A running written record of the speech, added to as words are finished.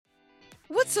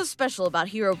What's so special about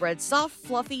Hero Bread's soft,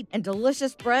 fluffy, and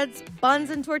delicious breads, buns,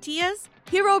 and tortillas?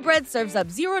 Hero Bread serves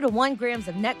up 0 to 1 grams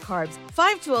of net carbs,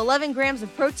 5 to 11 grams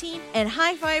of protein, and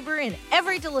high fiber in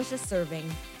every delicious serving.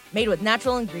 Made with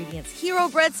natural ingredients, Hero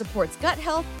Bread supports gut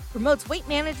health, promotes weight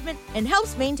management, and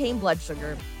helps maintain blood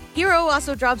sugar. Hero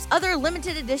also drops other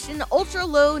limited edition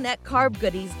ultra-low net carb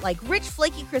goodies like rich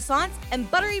flaky croissants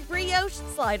and buttery brioche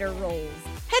slider rolls.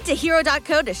 Head to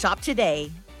hero.co to shop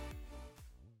today.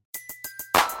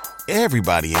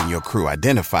 Everybody in your crew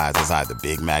identifies as either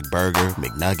Big Mac Burger,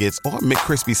 McNuggets, or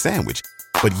McCrispy Sandwich.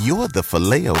 But you're the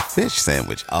Filet-O-Fish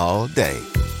Sandwich all day.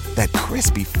 That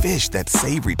crispy fish, that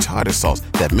savory tartar sauce,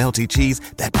 that melty cheese,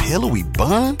 that pillowy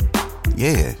bun.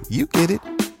 Yeah, you get it.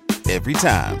 Every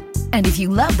time. And if you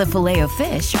love the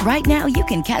Filet-O-Fish, right now you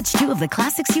can catch 2 of the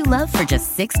classics you love for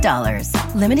just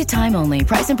 $6. Limited time only.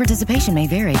 Price and participation may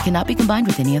vary. Cannot be combined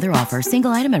with any other offer.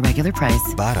 Single item at regular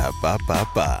price.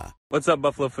 Ba-da-ba-ba-ba. What's up,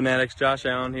 Buffalo Fanatics? Josh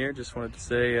Allen here. Just wanted to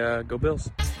say, go Bills.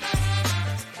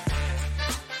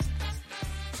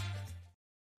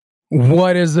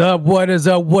 What is up? What is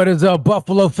up? What is up,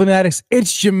 Buffalo Fanatics?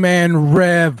 It's your man,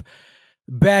 Rev,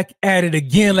 back at it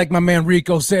again, like my man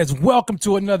Rico says. Welcome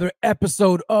to another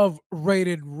episode of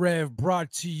Rated Rev, brought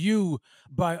to you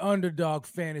by Underdog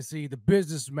Fantasy, the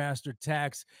Business Master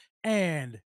Tax,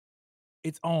 and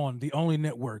it's on the only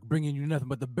network bringing you nothing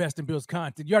but the best in Bills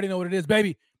content. You already know what it is,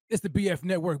 baby. It's the BF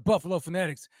Network, Buffalo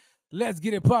Fanatics. Let's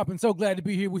get it popping. So glad to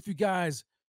be here with you guys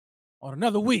on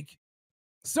another week.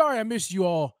 Sorry I missed you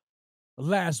all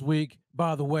last week,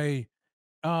 by the way.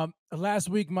 Last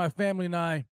week, my family and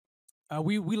I,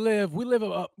 we live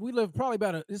probably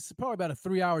about a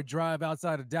 3-hour drive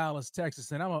outside of Dallas,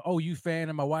 Texas, and I'm an OU fan,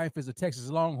 and my wife is a Texas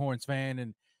Longhorns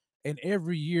fan, and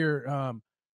every year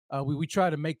we try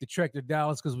to make the trek to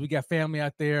Dallas because we got family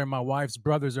out there, and my wife's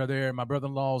brothers are there, my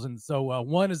brother-in-laws, and so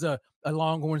one is a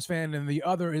Longhorns fan, and the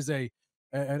other is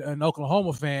an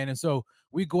Oklahoma fan, and so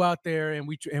we go out there and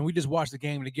we just watch the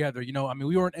game together. You know, I mean,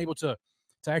 we weren't able to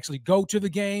actually go to the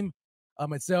game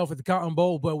itself at the Cotton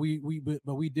Bowl, but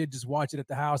we did just watch it at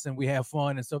the house and we have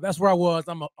fun, and so that's where I was.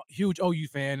 I'm a huge OU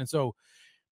fan, and so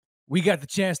we got the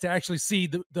chance to actually see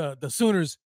the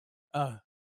Sooners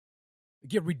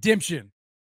get redemption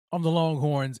on the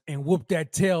Longhorns and whoop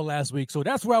that tail last week. So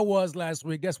that's where I was last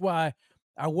week. That's why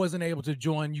I wasn't able to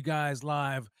join you guys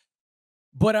live,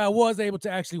 but I was able to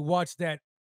actually watch that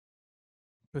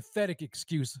pathetic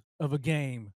excuse of a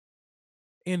game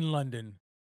in London.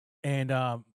 And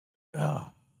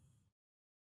that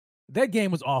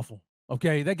game was awful.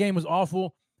 Okay, that game was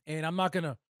awful, and I'm not going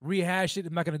to rehash it.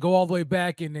 I'm not going to go all the way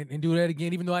back and do that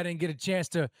again, even though I didn't get a chance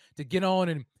to get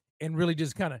on and really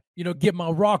just kind of, get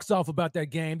my rocks off about that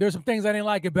game. There's some things I didn't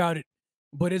like about it,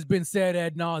 but it's been said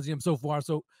ad nauseum so far.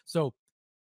 So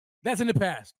that's in the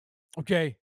past.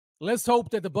 Okay, let's hope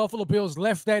that the Buffalo Bills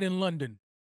left that in London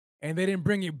and they didn't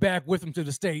bring it back with them to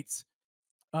the States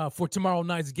for tomorrow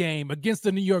night's game against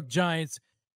the New York Giants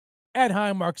at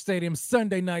Highmark Stadium,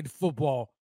 Sunday Night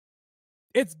Football.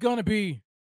 It's going to be,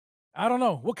 I don't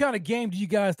know, what kind of game do you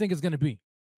guys think it's going to be?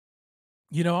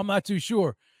 I'm not too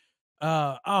sure.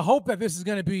 I hope that this is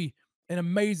going to be an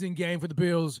amazing game for the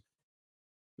Bills.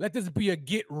 Let this be a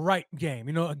get-right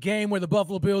game, a game where the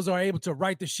Buffalo Bills are able to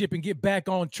right the ship and get back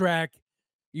on track.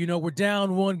 We're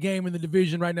down 1 game in the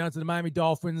division right now to the Miami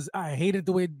Dolphins. I hated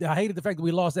the fact that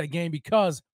we lost that game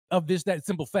because of that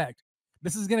simple fact.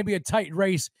 This is going to be a tight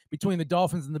race between the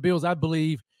Dolphins and the Bills, I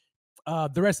believe,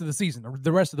 the rest of the season, or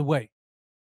the rest of the way.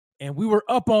 And we were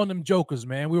up on them jokers,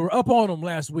 man. We were up on them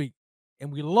last week.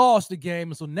 And we lost the game,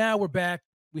 and so now we're back.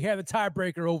 We had a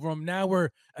tiebreaker over them. Now we're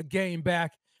a game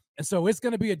back, and so it's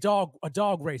going to be a dog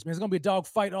race, man. It's going to be a dog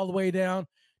fight all the way down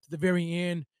to the very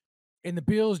end. And the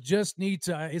Bills just need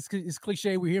to. It's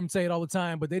cliche. We hear them say it all the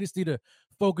time, but they just need to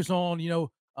focus on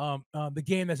the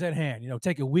game that's at hand.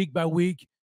 Take it week by week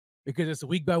because it's a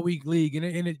week by week league, and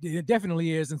it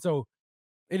definitely is. And so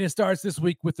it starts this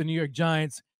week with the New York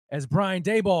Giants as Brian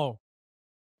Daboll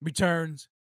returns.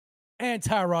 And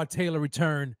Tyrod Taylor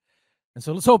return. And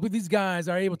so let's hope that these guys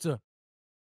are able to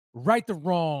right the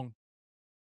wrong,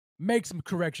 make some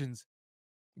corrections,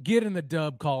 get in the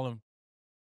dub column,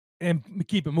 and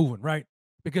keep it moving, right?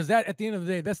 Because that, at the end of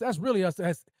the day, that's really us.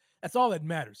 That's all that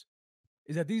matters,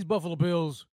 is that these Buffalo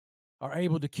Bills are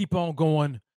able to keep on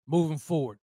going, moving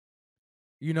forward.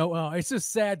 It's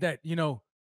just sad that,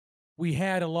 we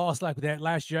had a loss like that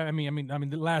last year. I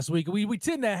mean, last week. We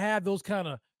tend to have those kind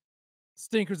of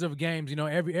stinkers of games,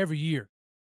 every year.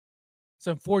 It's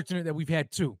unfortunate that we've had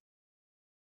 2.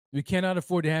 We cannot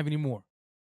afford to have any more.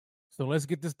 So let's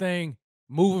get this thing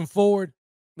moving forward.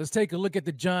 Let's take a look at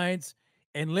the Giants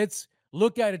and let's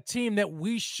look at a team that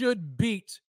we should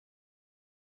beat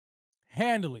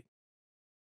handily.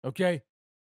 Okay?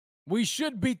 We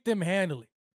should beat them handily.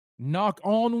 Knock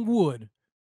on wood.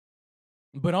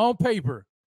 But on paper,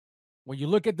 when you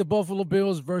look at the Buffalo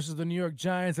Bills versus the New York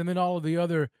Giants and then all of the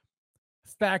other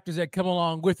factors that come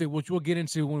along with it, which we'll get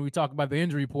into when we talk about the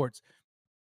injury reports,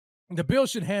 the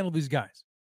Bills should handle these guys.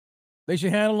 They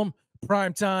should handle them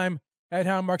prime time at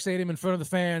Highmark Stadium in front of the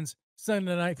fans,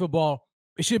 Sunday Night Football.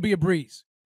 It should be a breeze.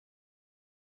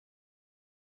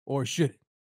 Or should it?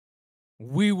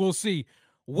 We will see.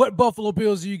 What Buffalo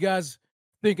Bills do you guys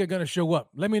think are going to show up?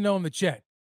 Let me know in the chat.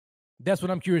 That's what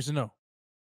I'm curious to know.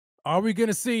 Are we going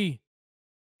to see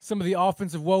some of the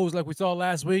offensive woes like we saw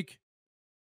last week?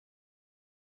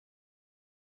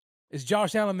 Is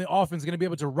Josh Allen, the offense, going to be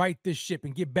able to right this ship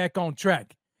and get back on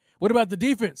track? What about the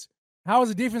defense? How is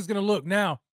the defense going to look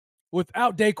now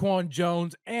without Daquan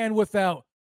Jones and without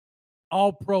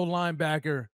all-pro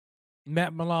linebacker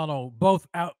Matt Milano, both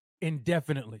out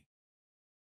indefinitely?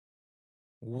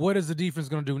 What is the defense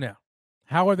going to do now?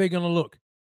 How are they going to look?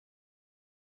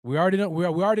 We already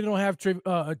don't have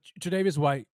Tre'Davious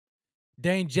White.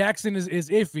 Dane Jackson is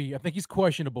iffy. I think he's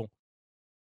questionable.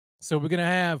 So we're going to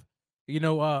have,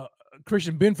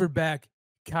 Christian Benford back.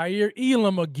 Kaiir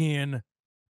Elam again.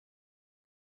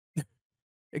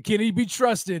 Can he be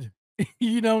trusted?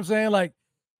 You know what I'm saying? Like,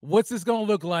 what's this going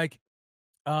to look like?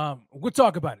 We'll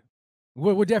talk about it.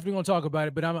 We're definitely going to talk about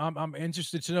it, but I'm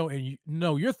interested to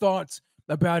know your thoughts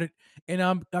about it, and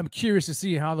I'm curious to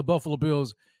see how the Buffalo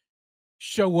Bills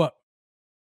show up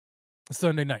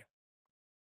Sunday night.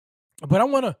 But I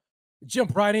want to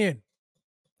jump right in.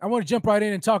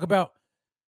 And talk about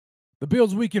the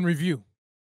Bills Week in Review.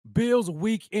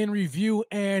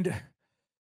 And,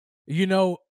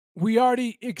 we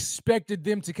already expected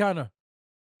them to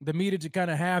the media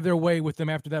to have their way with them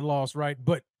after that loss, right?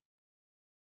 But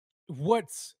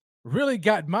what's really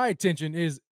got my attention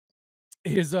is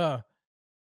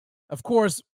of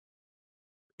course,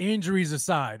 injuries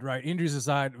aside, right?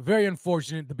 Very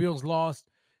unfortunate. The Bills lost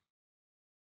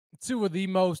two of the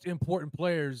most important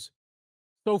players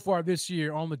so far this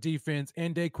year on the defense,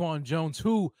 and Daquan Jones,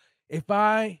 who, if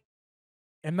I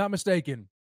am not mistaken,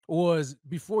 was,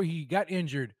 before he got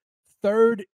injured,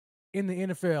 third in the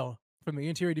NFL from the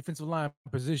interior defensive line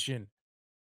position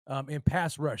in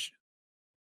pass rush.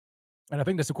 And I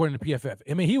think that's according to PFF.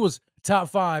 I mean, he was top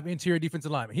 5 interior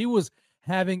defensive lineman. He was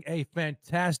having a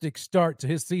fantastic start to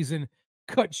his season,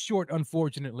 cut short,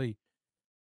 unfortunately.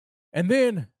 And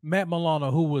then Matt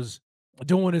Milano, who was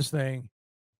doing his thing,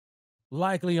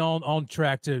 likely on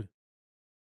track to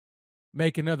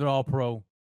make another All-Pro.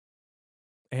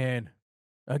 And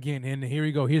again, and here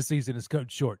we go, his season is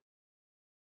cut short.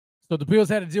 So the Bills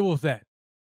had to deal with that.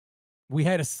 We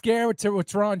had a scare with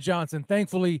Taron Johnson.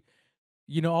 Thankfully,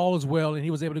 all is well, and he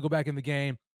was able to go back in the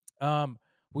game.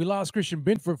 We lost Christian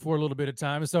Benford for a little bit of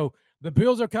time. And so the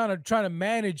Bills are kind of trying to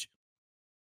manage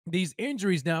these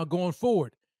injuries now going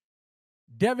forward.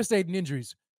 Devastating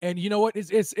injuries. And you know what?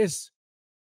 It's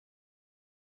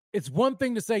one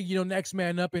thing to say, next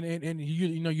man up, and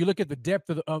you look at the depth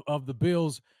of the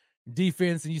Bills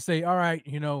defense and you say, all right,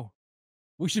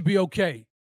 we should be okay.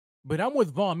 But I'm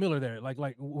with Von Miller there. Like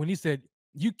when he said,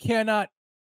 you cannot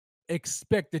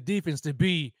expect the defense to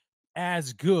be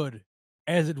as good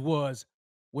as it was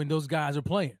when those guys are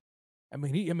playing.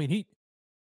 He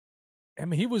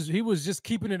was just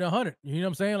keeping it 100. You know what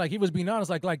I'm saying? Like, he was being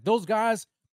honest. Like those guys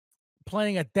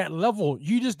playing at that level,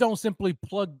 you just don't simply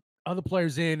plug other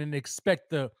players in and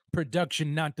expect the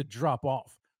production not to drop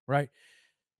off, right?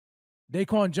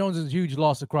 Daquan Jones is a huge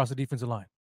loss across the defensive line.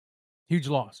 Huge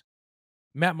loss.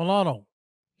 Matt Milano,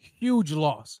 huge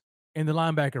loss in the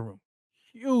linebacker room.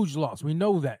 Huge loss. We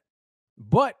know that.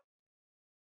 But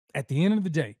at the end of the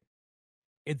day,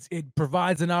 it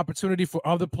provides an opportunity for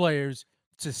other players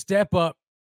to step up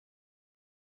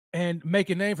and make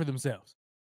a name for themselves.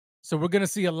 So we're going to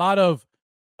see a lot of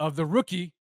the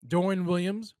rookie, Dorian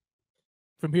Williams,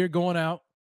 from here going out,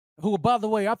 who, by the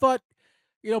way, I thought,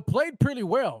 played pretty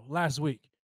well last week.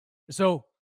 So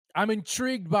I'm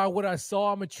intrigued by what I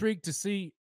saw. I'm intrigued to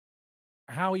see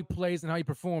how he plays and how he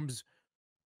performs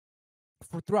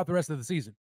throughout the rest of the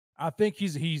season. I think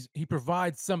he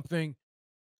provides something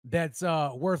that's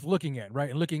worth looking at, right,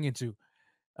 and looking into.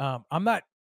 I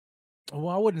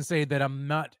wouldn't say that I'm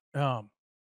not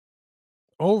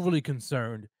overly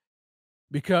concerned,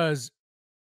 because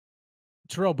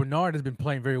Terrell Bernard has been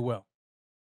playing very well.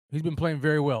 He's been playing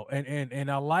very well,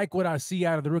 and I like what I see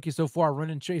out of the rookie so far,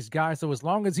 running chase guys. So as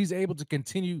long as he's able to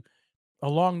continue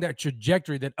along that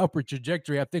trajectory, that upward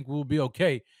trajectory, I think we'll be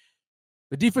okay.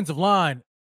 The defensive line,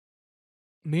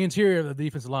 the interior of the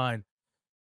defensive line,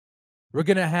 we're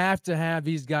going to have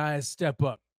these guys step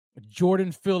up.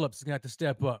 Jordan Phillips is going to have to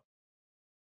step up.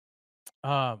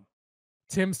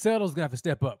 Tim Settle's going to have to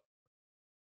step up.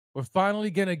 We're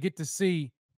finally going to get to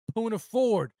see Poona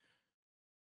Ford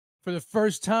for the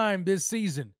first time this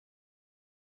season.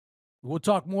 We'll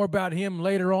talk more about him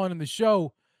later on in the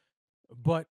show,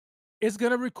 but it's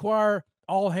going to require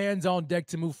all hands on deck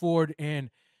to move forward, and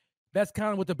that's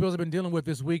kind of what the Bills have been dealing with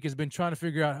this week, has been trying to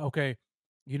figure out, okay,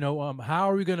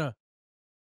 how are we going to,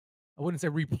 I wouldn't say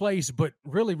replace, but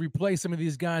really replace some of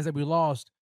these guys that we lost,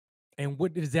 and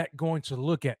what is that going to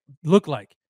look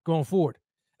like going forward?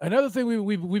 Another thing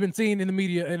we've been seeing in the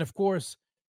media, and of course,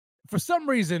 for some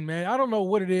reason, man, I don't know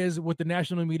what it is with the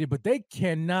national media, but they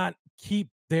cannot keep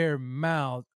their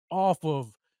mouth off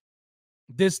of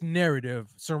this narrative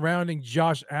surrounding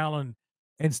Josh Allen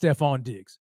and Stephon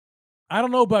Diggs. I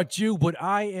don't know about you, but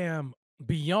I am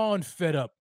beyond fed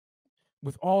up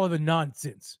with all of the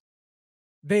nonsense.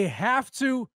 They have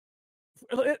to,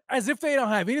 as if they don't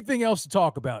have anything else to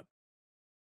talk about,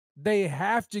 they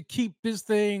have to keep this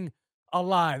thing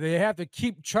alive. They have to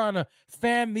keep trying to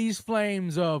fan these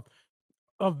flames of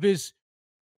this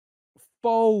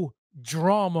faux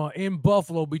drama in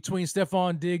Buffalo between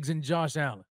Stephon Diggs and Josh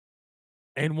Allen.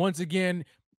 And once again,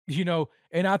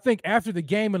 and I think after the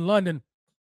game in London,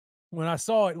 when I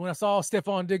saw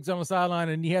Stephon Diggs on the sideline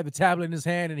and he had the tablet in his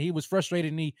hand and he was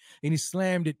frustrated and he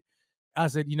slammed it, I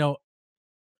said,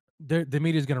 the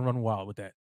media's going to run wild with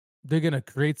that. They're going to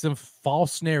create some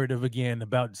false narrative again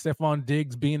about Stephon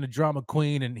Diggs being a drama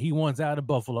queen and he wants out of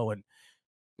Buffalo. And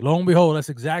lo and behold, that's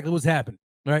exactly what's happened,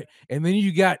 right? And then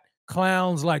you got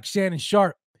clowns like Shannon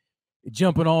Sharpe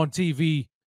jumping on TV,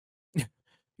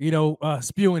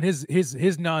 spewing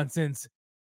his nonsense.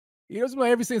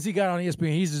 Ever since he got on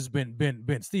ESPN, he's just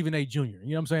been Stephen A. Jr. You know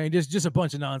what I'm saying? Just a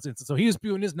bunch of nonsense. So he was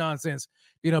spewing this nonsense,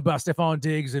 about Stephon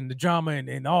Diggs and the drama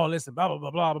and all this and blah, blah,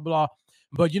 blah, blah, blah, blah.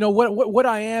 But what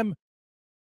I am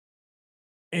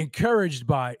encouraged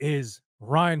by is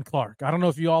Ryan Clark. I don't know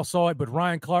if you all saw it, but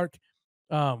Ryan Clark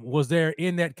was there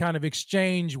in that kind of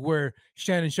exchange where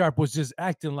Shannon Sharpe was just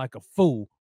acting like a fool,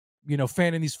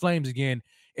 fanning these flames again.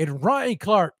 And Ryan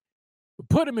Clark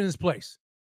put him in his place.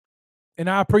 And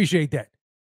I appreciate that.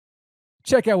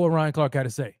 Check out what Ryan Clark had to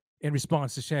say in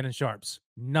response to Shannon Sharpe's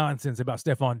nonsense about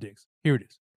Stephon Diggs. Here it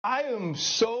is. I am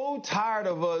so tired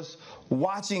of us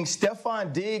watching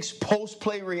Stephon Diggs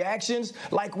post-play reactions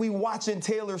like we watching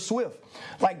Taylor Swift.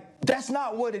 Like, that's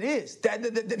not what it is.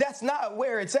 That's not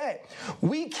where it's at.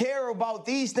 We care about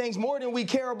these things more than we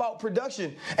care about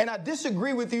production. And I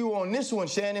disagree with you on this one,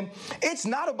 Shannon. It's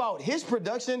not about his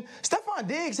production. Stephon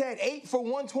Diggs had 8 for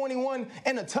 121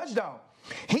 and a touchdown.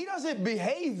 He doesn't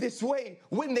behave this way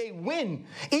when they win,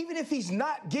 even if he's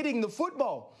not getting the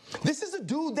football. This is a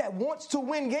dude that wants to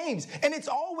win games, and it's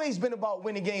always been about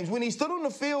winning games. When he stood on the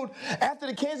field after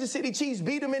the Kansas City Chiefs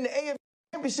beat him in the AFC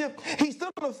Championship, he stood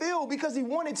on the field because he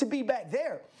wanted to be back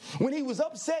there. When he was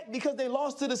upset because they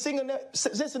lost to the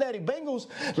Cincinnati Bengals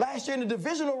last year in the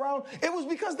divisional round, it was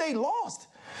because they lost.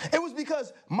 It was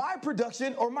because my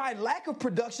production or my lack of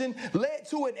production led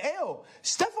to an L.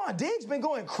 Stephon Diggs been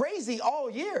going crazy all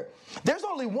year. There's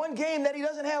only one game that he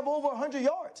doesn't have over 100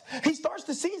 yards. He starts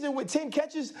the season with 10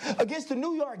 catches against the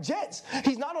New York Jets.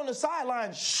 He's not on the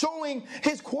sideline showing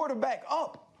his quarterback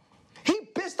up. He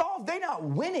pissed off. They not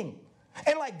winning.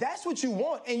 And, that's what you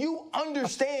want. And you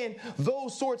understand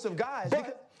those sorts of guys.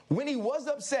 Because when he was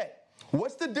upset,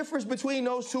 what's the difference between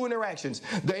those two interactions?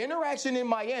 The interaction in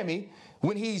Miami,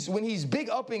 when he's big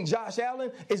upping Josh Allen,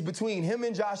 is between him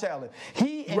and Josh Allen.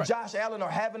 He and Josh Allen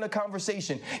are having a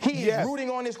conversation. He is rooting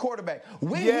on his quarterback.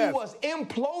 When he was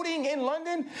imploding in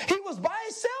London, he was by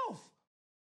himself.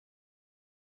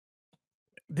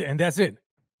 And that's it.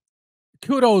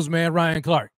 Kudos, man, Ryan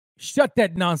Clark. Shut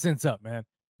that nonsense up, man.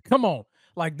 Come on.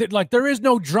 Like there is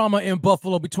no drama in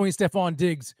Buffalo between Stephon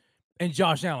Diggs and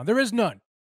Josh Allen. There is none.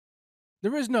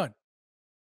 There is none.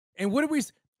 And what do we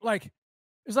like?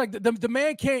 It's like the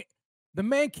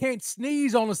man can't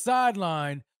sneeze on the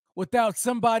sideline without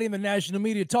somebody in the national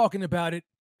media talking about it,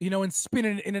 and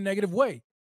spinning it in a negative way.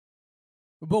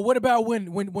 But what about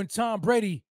when Tom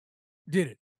Brady did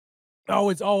it?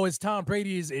 It's Tom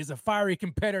Brady is a fiery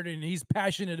competitor and he's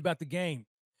passionate about the game.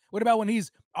 What about when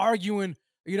he's arguing,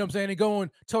 and going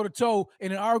toe-to-toe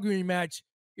in an arguing match,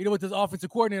 with his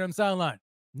offensive coordinator on the sideline?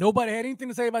 Nobody had anything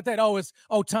to say about that.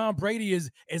 Tom Brady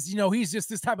is he's just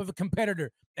this type of a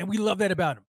competitor, and we love that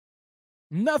about him.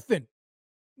 Nothing.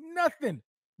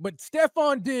 But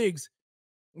Stephon Diggs,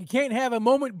 he can't have a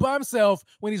moment by himself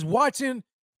when he's watching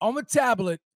on the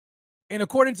tablet, and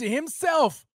according to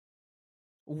himself,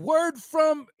 word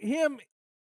from him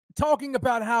talking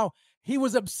about how he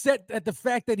was upset at the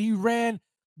fact that he ran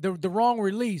the wrong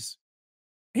release.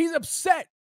 He's upset.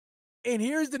 And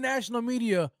here's the national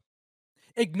media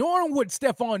ignoring what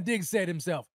Stephon Diggs said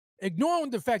himself, ignoring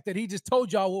the fact that he just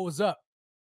told y'all what was up,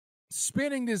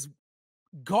 spinning this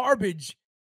garbage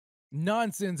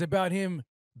nonsense about him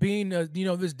being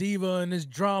this diva and this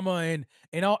drama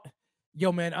and all.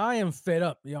 Yo, man, I am fed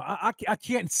up. I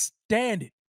can't stand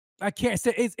it. I can't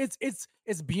say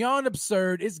it's beyond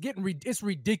absurd. It's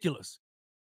ridiculous.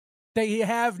 They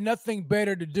have nothing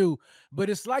better to do, but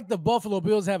it's like the Buffalo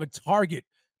Bills have a target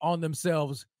on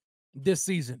themselves this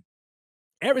season.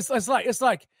 It's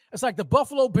like the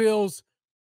Buffalo Bills,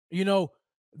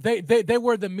 they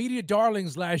were the media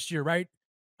darlings last year, right?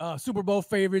 Super Bowl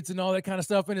favorites and all that kind of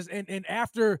stuff. And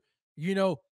after,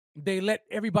 they let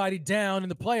everybody down in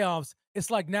the playoffs, it's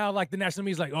like now, like the national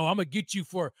media is like, oh, I'm gonna get you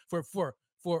for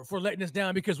letting us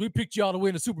down because we picked y'all to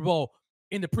win the Super Bowl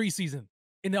in the preseason,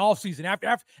 in the offseason.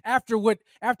 After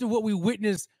what we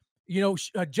witnessed,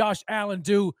 Josh Allen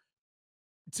do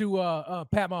to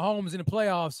Pat Mahomes in the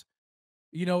playoffs,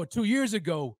 2 years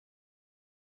ago,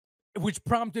 which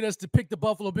prompted us to pick the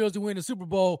Buffalo Bills to win the Super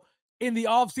Bowl in the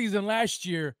offseason last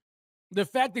year. The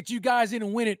fact that you guys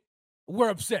didn't win it, we're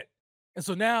upset. And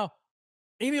so now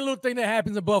any little thing that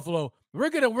happens in Buffalo, we're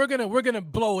gonna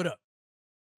blow it up.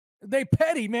 They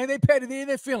petty, man. They petty. They in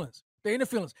their feelings. They in their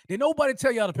feelings. Did nobody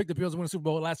tell y'all to pick the Bills to win the Super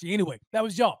Bowl last year anyway? That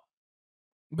was y'all.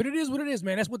 But it is what it is,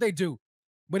 man. That's what they do.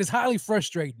 But it's highly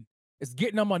frustrating. It's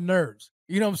getting on my nerves.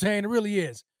 You know what I'm saying? It really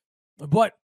is.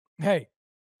 But hey,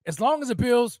 as long as the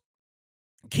Bills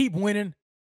keep winning,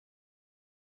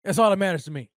 that's all that matters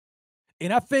to me.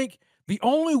 And I think the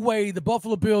only way the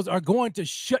Buffalo Bills are going to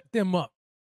shut them up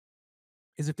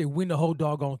is if they win the whole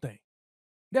doggone thing.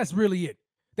 That's really it.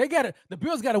 The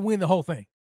Bills got to win the whole thing.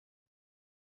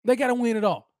 They got to win it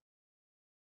all.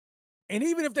 And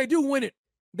even if they do win it,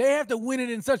 they have to win it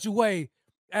in such a way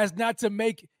as not to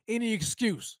make any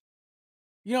excuse.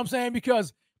 You know what I'm saying?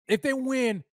 Because if they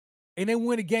win and they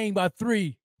win a game by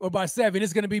 3 or by 7,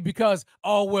 it's going to be because,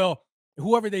 oh, well,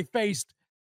 whoever they faced,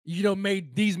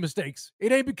 made these mistakes.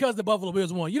 It ain't because the Buffalo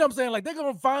Bills won. You know what I'm saying? Like, they're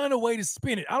going to find a way to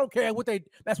spin it. I don't care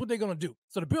that's what they're going to do.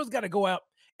 So the Bills got to go out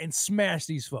and smash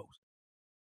these folks.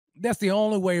 That's the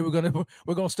only way we're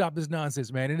gonna stop this nonsense,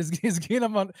 man. And it's getting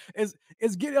on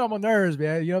my nerves,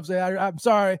 man. You know what I'm saying? I'm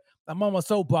sorry, I'm on my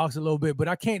soapbox a little bit, but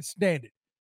I can't stand it.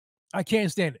 I can't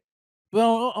stand it. But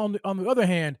on the other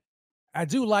hand, I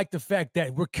do like the fact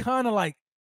that we're kind of like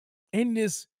in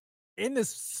this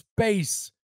space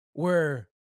where,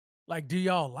 like, do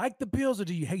y'all like the Bills or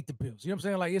do you hate the Bills? You know what I'm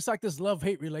saying? Like, it's like this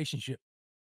love-hate relationship.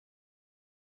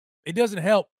 It doesn't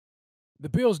help the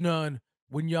Bills none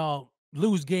when y'all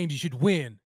lose games you should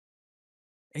win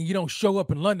and you don't show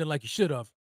up in London like you should have.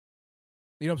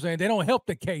 You know what I'm saying? They don't help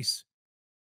the case.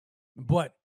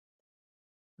 But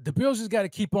the Bills just got to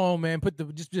keep on, man.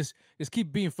 Just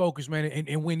keep being focused, man,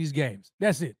 and win these games.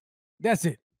 That's it.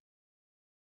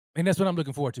 And that's what I'm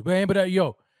looking forward to. But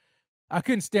I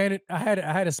couldn't stand it. I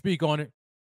had to speak on it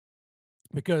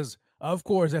because, of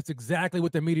course, that's exactly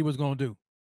what the media was going to do.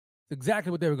 It's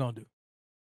exactly what they were going to do.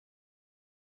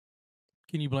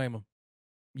 Can you blame them?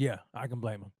 Yeah, I can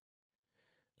blame them.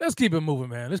 Let's keep it moving,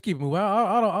 man. Let's keep it moving.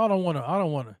 I don't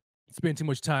want to spend too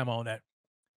much time on that.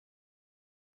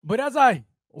 But as I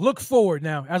look forward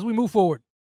now, as we move forward,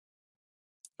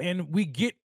 and we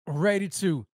get ready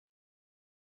to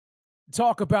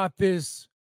talk about this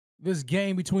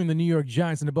game between the New York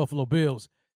Giants and the Buffalo Bills,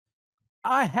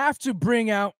 I have to bring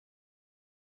out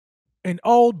an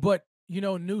old but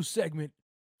new segment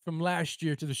from last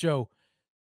year to the show,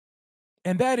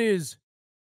 and that is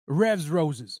Rev's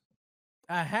Roses.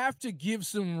 I have to give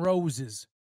some roses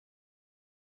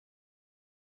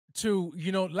to,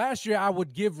 last year I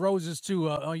would give roses to,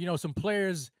 some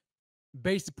players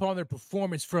based upon their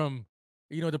performance from,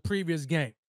 the previous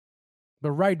game.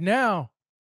 But right now,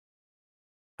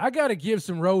 I got to give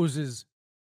some roses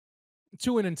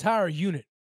to an entire unit.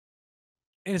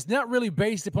 And it's not really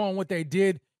based upon what they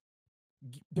did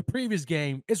the previous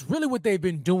game. It's really what they've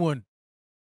been doing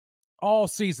all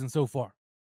season so far.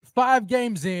 5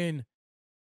 games in,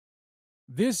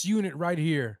 this unit right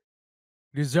here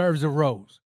deserves a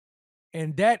rose.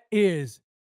 And that is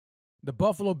the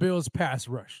Buffalo Bills pass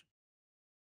rush.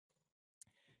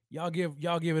 Y'all give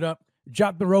it up.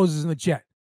 Drop the roses in the chat.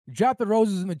 Drop the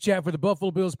roses in the chat for the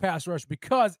Buffalo Bills pass rush,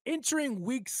 because entering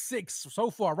week 6 so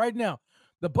far, right now,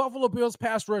 the Buffalo Bills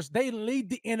pass rush, they lead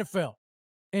the NFL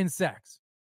in sacks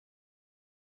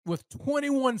with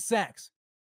 21 sacks.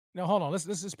 Now, hold on. Let's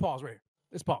just pause right here.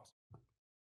 Let's pause.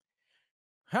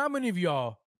 How many of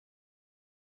y'all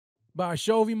by a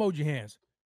show of emoji hands,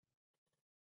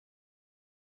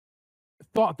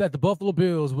 thought that the Buffalo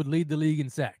Bills would lead the league in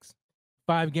sacks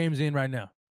 5 games in right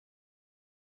now?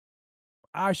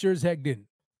 I sure as heck didn't.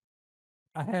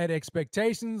 I had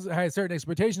expectations. I had certain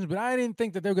expectations, but I didn't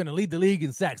think that they're going to lead the league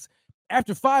in sacks.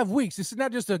 After 5 weeks, this is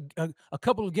not just a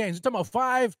couple of games. We're talking about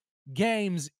 5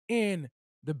 games in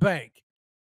the bank.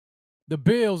 The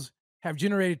Bills have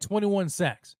generated 21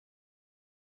 sacks,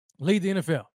 lead the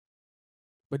NFL.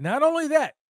 But not only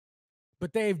that,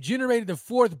 but they've generated the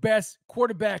 4th best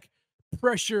quarterback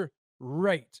pressure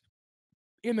rate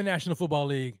in the National Football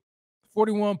League,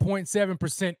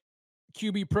 41.7%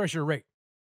 QB pressure rate,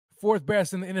 4th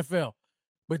best in the NFL.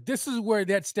 But this is where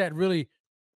that stat really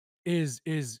is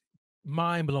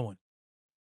mind-blowing,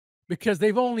 because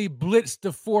they've only blitzed the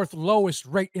 4th lowest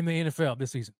rate in the NFL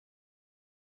this season.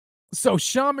 So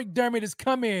Sean McDermott has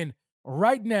come in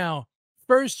right now,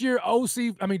 first-year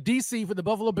DC for the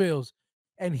Buffalo Bills,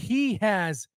 and he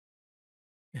has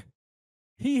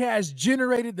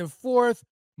generated the 4th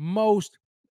most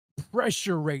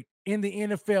pressure rate in the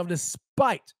NFL,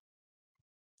 despite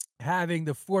having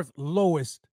the 4th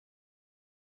lowest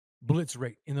blitz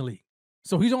rate in the league.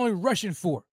 So he's only rushing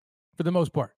 4 for the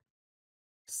most part.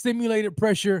 Simulated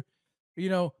pressure,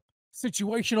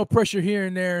 situational pressure here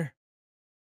and there.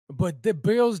 But the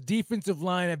Bills' defensive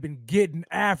line have been getting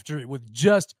after it with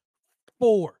just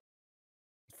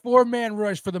 4-man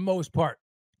rush for the most part,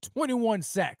 21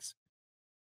 sacks.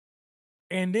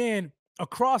 And then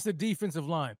across the defensive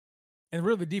line, and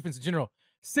really the defense in general,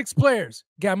 6 players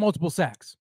got multiple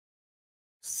sacks.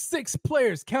 6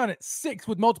 players, counted 6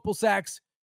 with multiple sacks.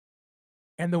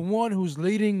 And the one who's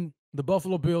leading the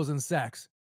Buffalo Bills in sacks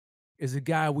is a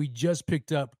guy we just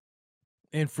picked up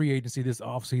in free agency this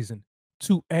offseason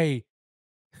to a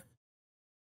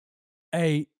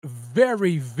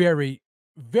very, very,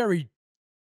 very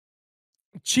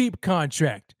cheap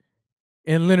contract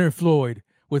in Leonard Floyd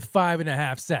with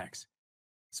 5.5 sacks.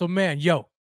 So, man,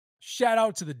 shout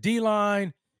out to the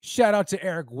D-line. Shout out to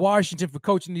Eric Washington for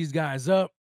coaching these guys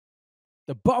up.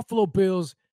 The Buffalo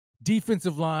Bills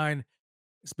defensive line,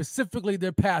 specifically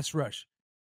their pass rush,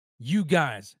 you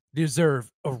guys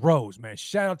deserve a rose, man.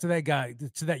 Shout out to that guy,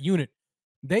 to that unit.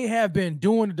 They have been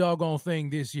doing the doggone thing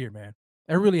this year, man.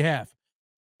 They really have.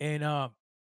 And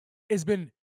it's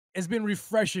been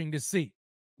refreshing to see,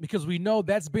 because we know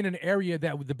that's been an area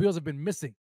that the Bills have been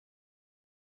missing.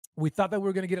 We thought that we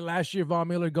were going to get it last year. Von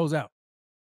Miller goes out,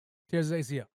 tears his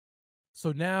ACL.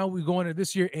 So now we go into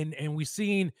this year, and we've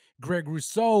seen Greg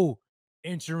Rousseau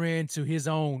enter into his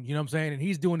own, you know what I'm saying? And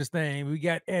he's doing this thing. We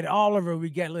got Ed Oliver, we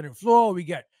got Leonard Floyd, we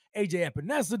got AJ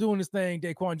Epinesa doing this thing.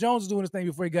 Daquan Jones is doing this thing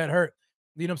before he got hurt.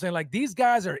 You know what I'm saying? Like, these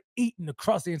guys are eating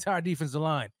across the entire defensive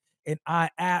line, and I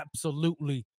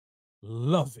absolutely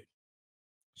love it.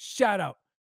 Shout out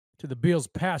to the Bills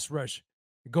pass rush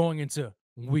going into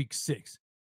week 6,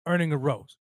 earning a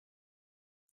rose.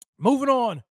 Moving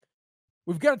on,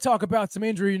 we've got to talk about some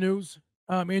injury news.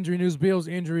 Bills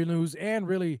injury news, and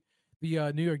really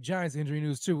the New York Giants injury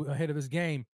news too ahead of this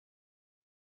game.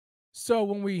 So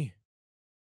when we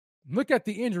look at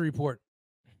the injury report,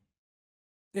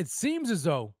 it seems as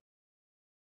though,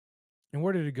 and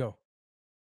where did it go?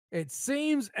 It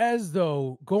seems as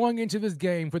though going into this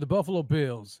game for the Buffalo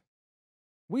Bills,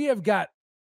 we have got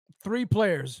 3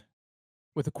 players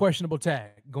with a questionable tag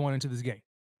going into this game.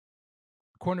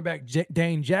 Cornerback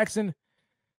Dane Jackson,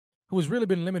 who has really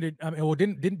been limited,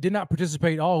 did not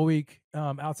participate all week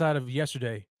outside of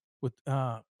yesterday with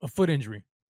a foot injury.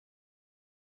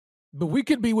 But we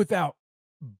could be without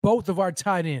both of our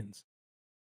tight ends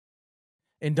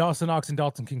in Dawson Knox and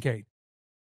Dalton Kincaid.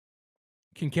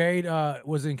 Kincaid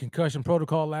was in concussion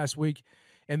protocol last week,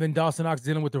 and then Dawson Knox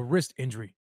dealing with a wrist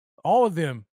injury. Both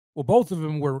of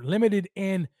them were limited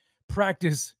in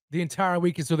practice the entire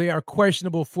week, and so they are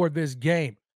questionable for this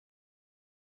game.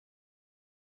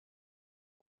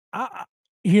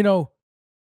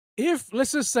 If,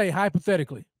 let's just say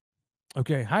hypothetically,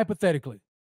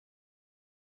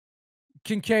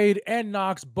 Kincaid and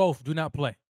Knox both do not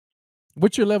play,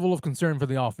 what's your level of concern for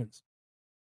the offense?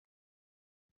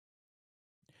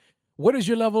 What is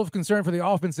your level of concern for the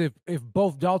offense if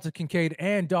both Dalton Kincaid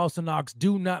and Dawson Knox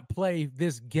do not play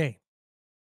this game?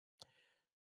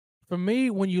 For me,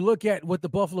 when you look at what the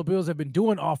Buffalo Bills have been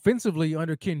doing offensively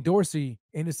under Ken Dorsey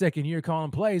in the second year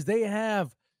calling plays, they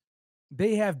have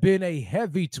been a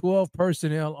heavy 12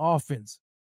 personnel offense,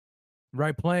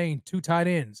 right? Playing 2 tight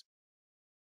ends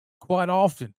quite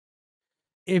often.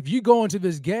 If you go into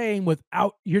this game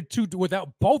without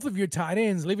both of your tight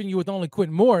ends, leaving you with only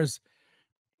Quentin Morris,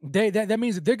 that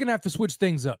means that they're going to have to switch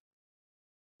things up.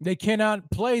 They cannot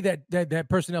play that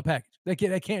personnel package. They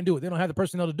can't do it. They don't have the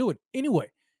personnel to do it anyway.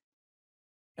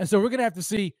 And so we're gonna have to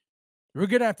see. We're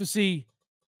gonna have to see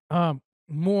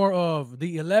more of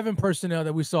the 11 personnel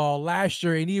that we saw last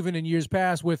year and even in years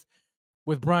past with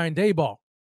Brian Daboll,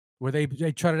 where they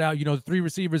trotted out, the 3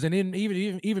 receivers and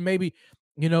even maybe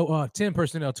 10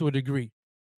 personnel to a degree.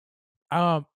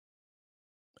 I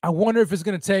wonder if it's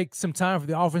going to take some time for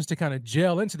the offense to kind of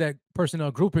gel into that personnel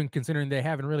grouping, considering they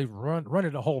haven't really run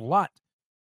it a whole lot.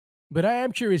 But I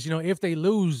am curious, if they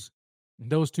lose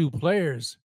those 2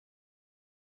 players,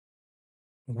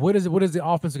 what is the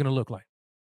offense going to look like?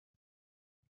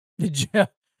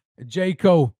 J.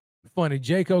 Cole, funny.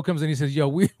 J. Cole comes in, he says, "Yo,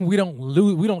 we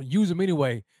don't use them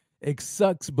anyway. It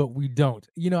sucks, but we don't."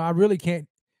 I really can't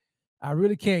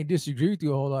disagree with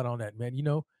you a whole lot on that, man.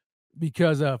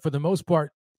 Because for the most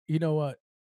part,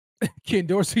 Ken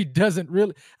Dorsey doesn't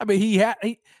really. I mean, he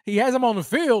has him on the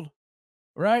field,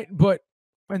 right? But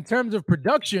in terms of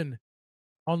production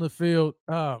on the field,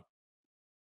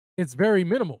 it's very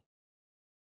minimal.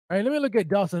 All right, let me look at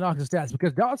Dawson Knox's stats,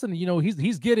 because Dawson,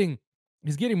 he's getting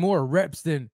more reps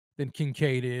than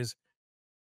Kincaid is.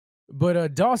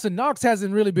 But Dawson Knox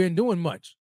hasn't really been doing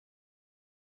much.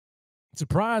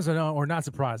 Surprised or not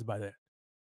surprised by that?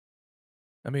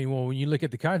 I mean, well, when you look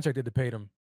at the contract that they paid him,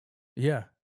 yeah,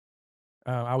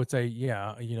 I would say,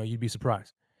 yeah, you'd be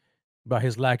surprised by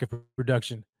his lack of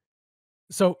production.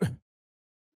 So,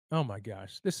 oh my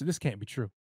gosh, this can't be true.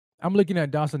 I'm looking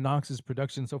at Dawson Knox's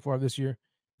production so far this year.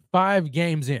 5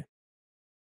 games in.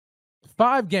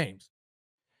 5 games.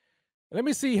 Let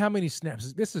me see how many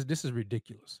snaps. This is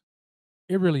ridiculous.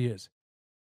 It really is.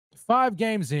 5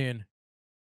 games in,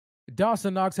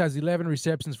 Dawson Knox has 11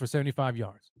 receptions for 75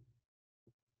 yards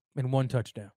and 1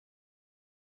 touchdown.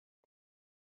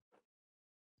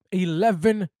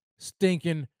 11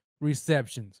 stinking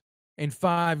receptions in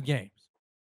 5 games.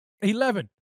 11.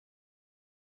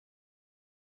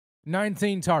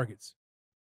 19 targets.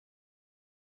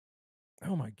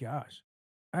 Oh my gosh.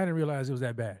 I didn't realize it was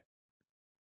that bad.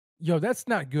 Yo, that's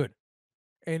not good.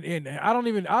 And I don't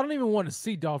even want to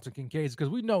see Dalton Kincaid, because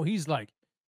we know he's like,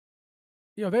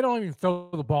 they don't even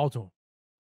throw the ball to him.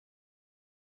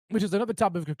 Which is another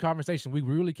topic of conversation we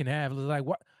really can have. It's like,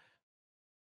 what?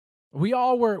 We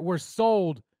all were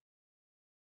sold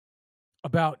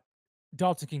about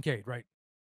Dalton Kincaid, right?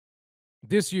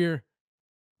 This year,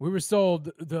 we were sold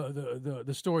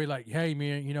the story like, hey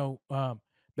man,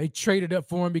 they traded up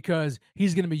for him because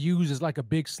he's going to be used as like a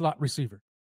big slot receiver.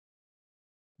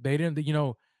 They didn't,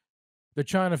 they're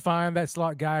trying to find that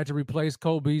slot guy to replace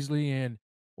Cole Beasley and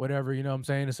whatever, you know what I'm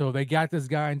saying? And so they got this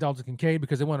guy in Dalton Kincaid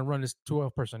because they want to run this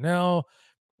 12 personnel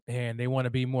and they want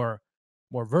to be more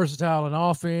versatile in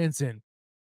offense and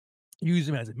use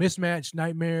him as a mismatch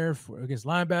nightmare against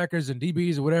linebackers and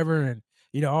DBs or whatever. And,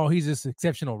 he's this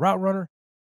exceptional route runner.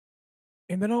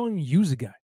 And they don't even use the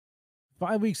guy.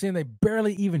 5 weeks in, they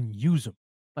barely even use him.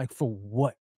 Like, for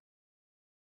what?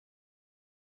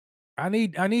 I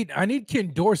need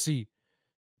Ken Dorsey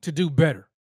to do better.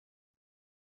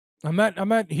 I'm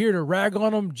not here to rag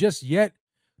on him just yet,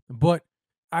 but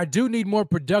I do need more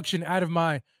production out of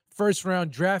my first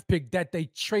round draft pick that they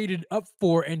traded up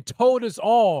for and told us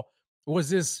all was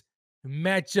this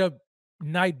matchup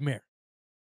nightmare.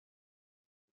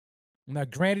 Now,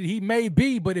 granted, he may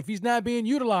be, but if he's not being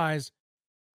utilized,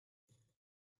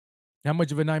 how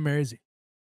much of a nightmare is he?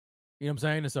 You know what I'm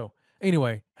saying? And so,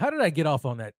 anyway, how did I get off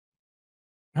on that?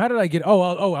 How did I get?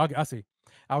 I see.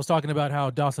 I was talking about how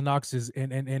Dawson Knox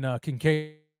and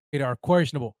Kincaid are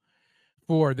questionable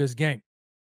for this game.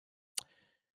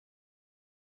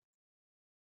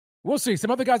 We'll see.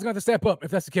 Some other guys are going to have to step up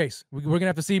if that's the case. We're going to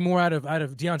have to see more out of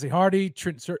Deontay Hardy,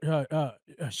 Trent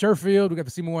Sherfield. We got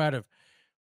to see more out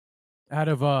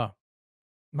of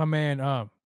my man.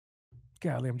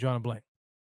 Golly, I'm drawing a blank.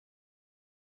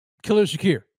 Khalil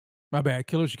Shakir. My bad,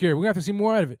 Khalil Shakir. We're going to have to see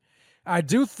more out of it. I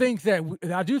do think that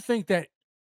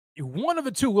one of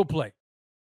the two will play.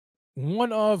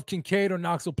 One of Kincaid or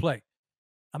Knox will play.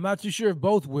 I'm not too sure if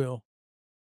both will.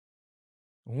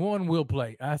 One will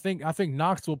play. I think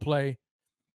Knox will play.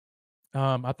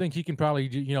 I think he can probably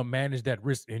manage that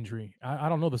wrist injury. I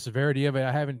don't know the severity of it.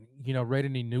 I haven't read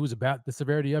any news about the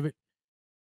severity of it.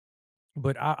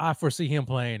 But I foresee him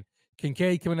playing.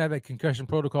 Kincaid coming out of that concussion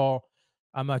protocol,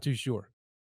 I'm not too sure.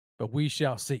 But we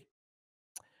shall see.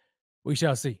 We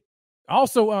shall see.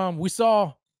 Also, we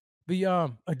saw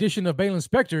the addition of Baylon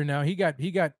Spector. Now he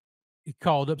got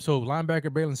called up. So linebacker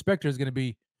Baylon Spector is going to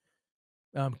be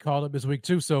called up this week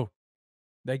too. So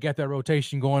they got that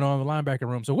rotation going on in the linebacker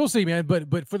room. So we'll see, man.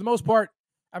 But for the most part,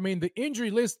 I mean, the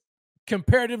injury list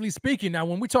comparatively speaking. Now,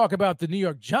 when we talk about the New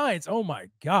York Giants, oh my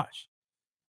gosh.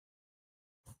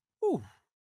 Whew.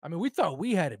 I mean, we thought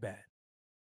we had it bad.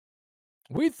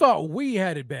 We thought we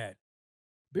had it bad.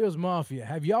 Bills Mafia,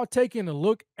 have y'all taken a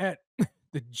look at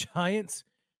the Giants?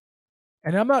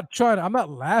 And I'm not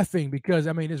laughing because,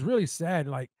 I mean, it's really sad.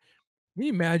 Like, can you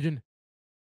imagine,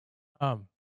 can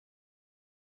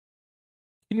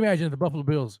you imagine if the Buffalo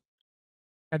Bills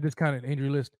had this kind of injury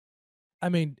list? I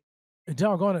mean,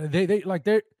 doggone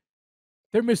it,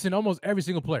 they're missing almost every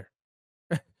single player.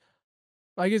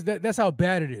 Like, that's how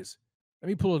bad it is. Let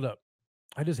me pull it up.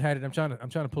 I just had it. I'm trying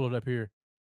to pull it up here.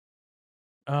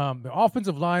 The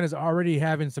offensive line is already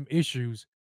having some issues,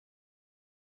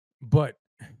 but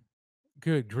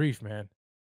good grief, man.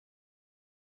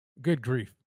 Good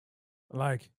grief.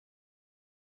 Like,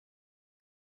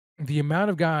 the amount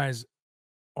of guys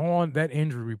on that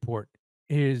injury report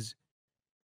it's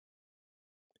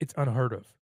unheard of.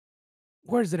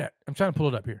 Where is it at? I'm trying to pull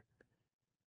it up here.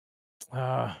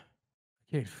 I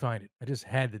can't find it. I just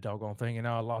had the doggone thing and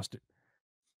now I lost it.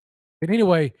 But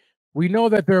anyway, we know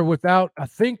that they're without, I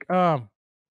think,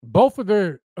 both of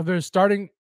their starting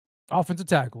offensive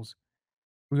tackles.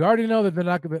 We already know that they're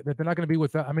not going to be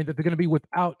without. I mean, that they're going to be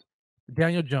without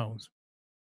Daniel Jones.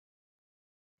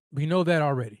 We know that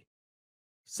already.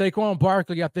 Saquon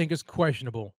Barkley, I think, is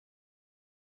questionable.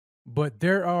 But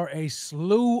there are a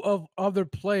slew of other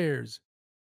players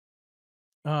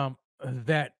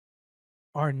that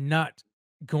are not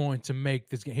going to make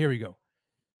this game. Here we go.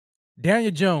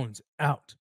 Daniel Jones,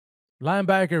 out.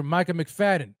 Linebacker Micah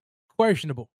McFadden,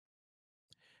 questionable.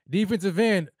 Defensive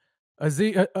end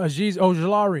Aziz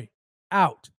Ojulari,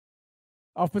 out.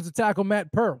 Offensive tackle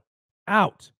Matt Pearl,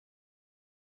 out.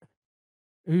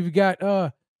 We've got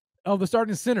the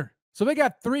starting center. So they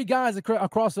got three guys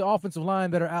across the offensive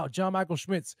line that are out. John Michael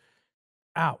Schmitz,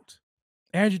 out.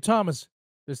 Andrew Thomas,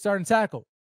 the starting tackle,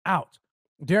 out.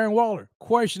 Darren Waller,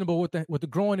 questionable with the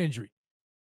groin injury.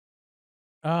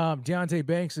 Deontay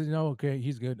Banks is okay,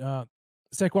 he's good.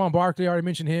 Saquon Barkley, already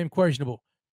mentioned him, questionable.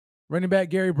 Running back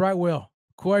Gary Brightwell,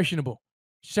 questionable.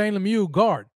 Shane Lemieux,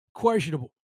 guard,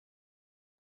 questionable.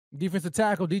 Defensive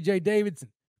tackle DJ Davidson,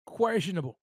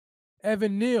 questionable.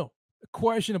 Evan Neal,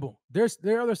 questionable. There's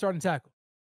their other starting tackle.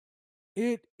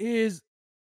 It is.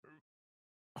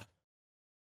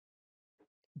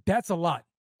 That's a lot.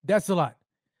 That's a lot.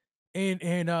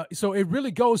 And so it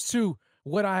really goes to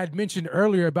what I had mentioned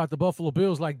earlier about the Buffalo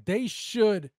Bills. Like, they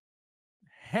should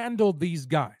handle these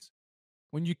guys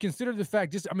when you consider the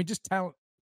fact, just talent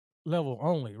level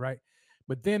only, right?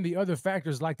 But then the other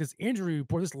factors like this injury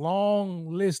report, this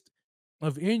long list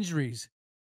of injuries,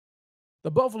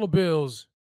 the Buffalo Bills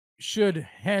should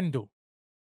handle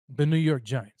the New York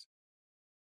Giants.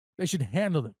 They should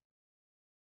handle them.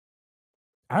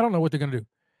 I don't know what they're going to do.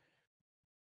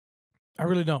 I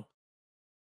really don't.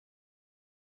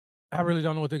 I really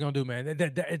don't know what they're going to do, man.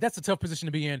 That's a tough position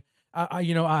to be in.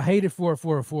 I hate it for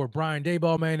Brian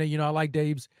Daboll, man. I like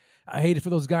Dabes. I hate it for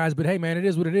those guys, but hey, man, it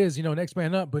is what it is. Next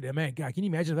man up. But man, God, can you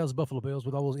imagine if that was Buffalo Bills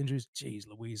with all those injuries? Jeez,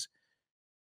 Louise.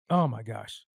 Oh my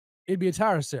gosh, it'd be a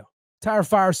tire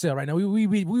fire sale right now. We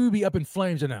would be up in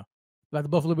flames right now. Like the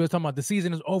Buffalo Bills talking about the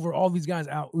season is over, all these guys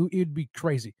out. It'd be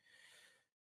crazy.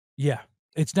 Yeah,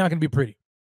 it's not going to be pretty.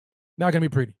 Not going to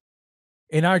be pretty.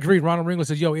 And I agree. Ronald Ringler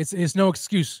says, "Yo, it's no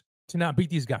excuse to not beat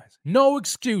these guys. No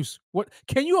excuse." What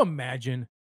can you imagine?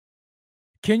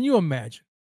 Can you imagine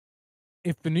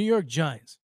if the New York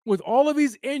Giants, with all of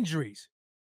these injuries,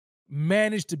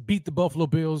 managed to beat the Buffalo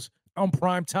Bills on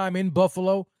prime time in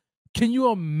Buffalo? Can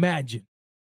you imagine?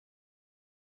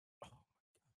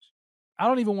 I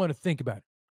don't even want to think about it.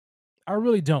 I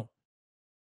really don't.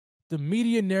 The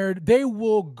media narrative, they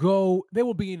will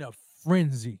be in a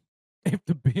frenzy if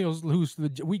the Bills lose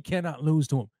to we cannot lose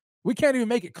to them. We can't even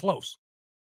make it close.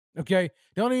 Okay?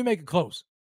 They don't even make it close.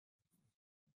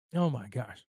 Oh my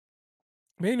gosh.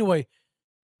 But anyway,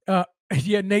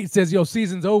 yeah, Nate says, "Yo,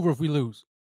 season's over if we lose."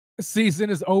 Season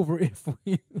is over if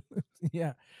we lose.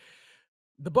 Yeah.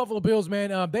 The Buffalo Bills,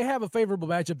 man, they have a favorable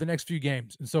matchup the next few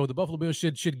games. And so the Buffalo Bills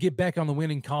should get back on the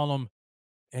winning column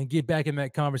and get back in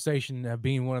that conversation of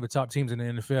being one of the top teams in the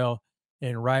NFL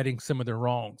and righting some of their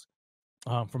wrongs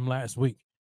from last week.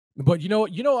 But you know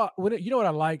what I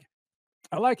like?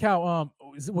 I like how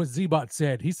what Z-Bot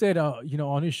said. He said,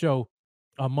 on his show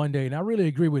on Monday, and I really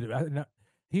agree with it.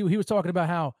 He was talking about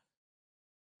how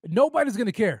nobody's going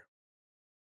to care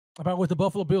about what the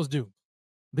Buffalo Bills do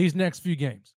these next few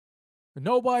games.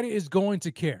 Nobody is going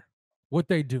to care what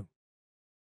they do.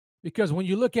 Because when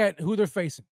you look at who they're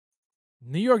facing,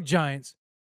 New York Giants,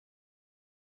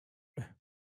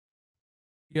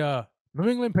 New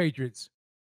England Patriots,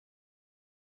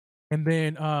 And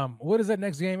then what is that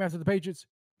next game after the Patriots?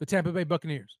 The Tampa Bay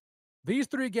Buccaneers. These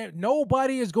 3 games,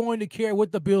 nobody is going to care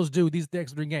what the Bills do these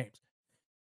next 3 games.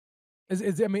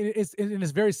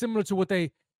 It's very similar to what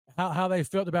how they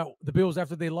felt about the Bills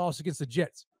after they lost against the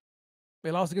Jets.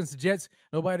 They lost against the Jets.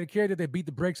 Nobody cared that they beat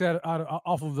the brakes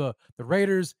off of the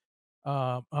Raiders,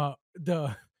 the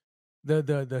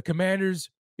Commanders.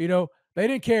 You know, they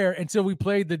didn't care until we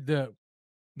played the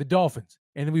Dolphins,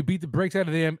 and then we beat the brakes out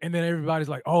of them, and then everybody's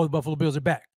like, "Oh, the Buffalo Bills are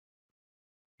back."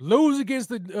 Lose against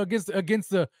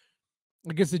the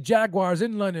Jaguars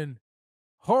in London,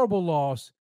 horrible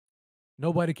loss.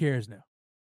 Nobody cares now.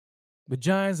 The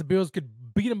Giants, the Bills could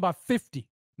beat them by 50.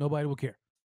 Nobody will care.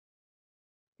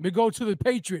 We go to the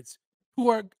Patriots, who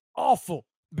are awful.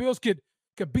 The Bills could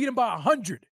beat them by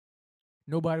 100.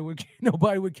 Nobody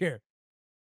would care.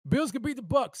 Bills could beat the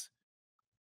Bucs.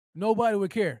 Nobody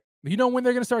would care. You know when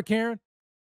they're going to start caring?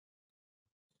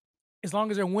 As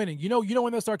long as they're winning. You know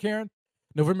when they'll start caring?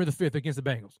 November the 5th against the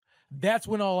Bengals. That's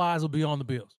when all eyes will be on the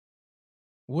Bills.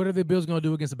 What are the Bills going to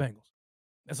do against the Bengals?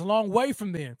 That's a long way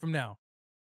from now.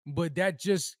 But that's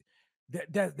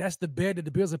the bed that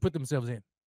the Bills have put themselves in.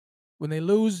 When they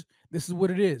lose, this is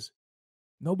what it is.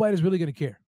 Nobody's really going to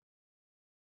care.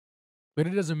 But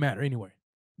it doesn't matter anyway,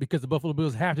 because the Buffalo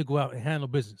Bills have to go out and handle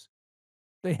business.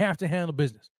 They have to handle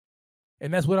business.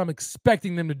 And that's what I'm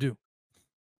expecting them to do.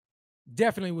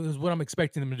 Definitely is what I'm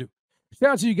expecting them to do.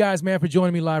 Shout out to you guys, man, for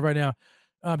joining me live right now.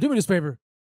 Do me this favor.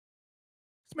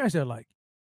 Smash that like.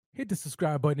 Hit the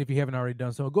subscribe button if you haven't already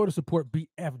done so. Go to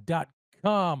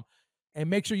supportbf.com and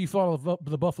make sure you follow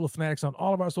the Buffalo Fanatics on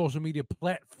all of our social media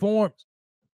platforms.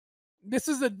 This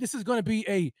is going to be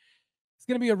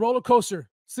a roller coaster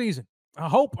season. I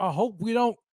hope we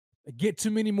don't get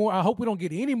too many more. I hope we don't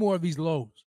get any more of these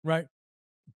lows, right?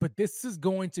 But this is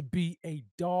going to be a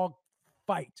dog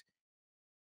fight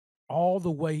all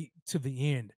the way to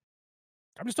the end.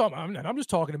 I'm just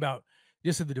talking about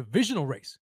just in the divisional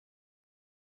race.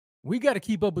 We got to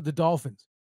keep up with the Dolphins.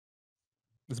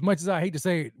 As much as I hate to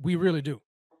say it, we really do.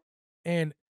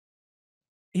 And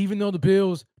even though the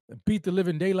Bills beat the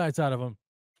living daylights out of them,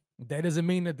 that doesn't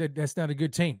mean that that's not a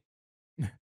good team.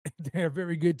 They're a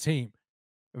very good team.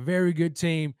 A very good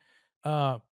team.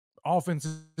 Offense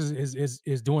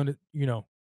is doing it,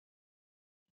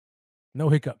 no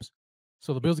hiccups.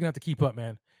 So the Bills are going to have to keep up,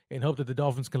 man, and hope that the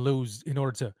Dolphins can lose in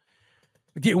order to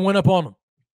get one up on them.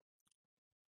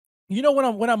 You know,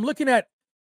 when I'm looking at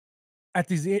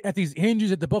these injuries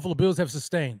that the Buffalo Bills have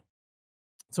sustained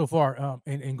so far,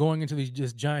 and going into these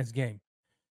just Giants game,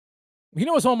 you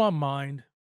know what's on my mind?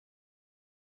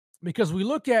 Because we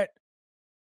look at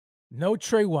no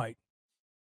Trey White,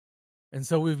 and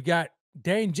so we've got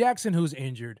Dane Jackson who's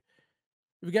injured.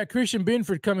 We've got Christian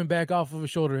Benford coming back off of a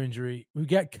shoulder injury. We've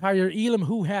got Kaiir Elam,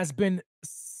 who has been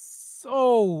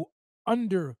so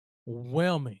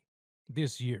underwhelming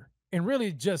this year. And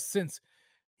really just since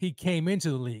he came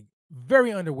into the league, very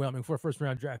underwhelming for a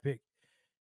first-round draft pick.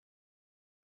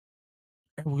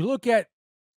 And we look at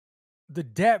the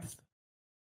depth,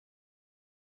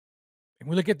 and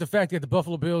we look at the fact that the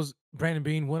Buffalo Bills, Brandon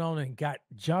Beane, went on and got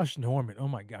Josh Norman. Oh,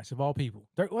 my gosh, of all people.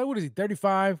 What is he,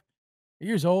 35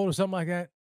 years old or something like that?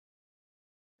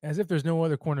 As if there's no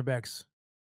other cornerbacks,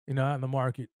 out in the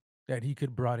market that he could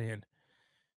have brought in.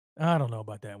 I don't know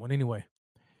about that one. Anyway,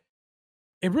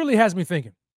 it really has me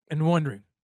thinking and wondering,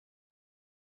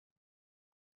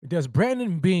 does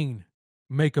Brandon Beane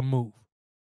make a move?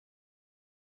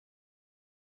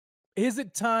 Is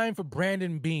it time for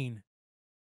Brandon Beane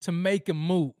to make a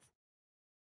move?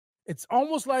 It's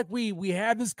almost like we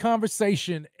have this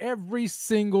conversation every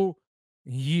single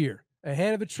year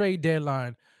ahead of the trade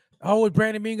deadline. Oh, is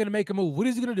Brandon Beane going to make a move? What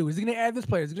is he going to do? Is he going to add this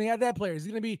player? Is he going to add that player? Is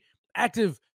he going to be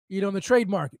active, in the trade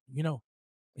market? He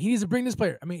needs to bring this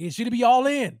player. I mean, it should be all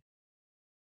in.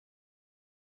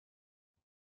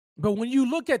 But when you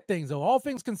look at things, though, all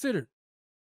things considered,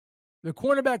 the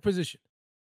cornerback position,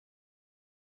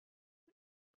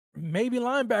 maybe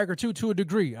linebacker too, to a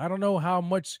degree. I don't know how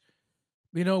much,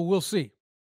 we'll see.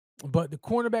 But the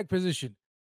cornerback position,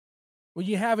 when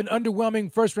you have an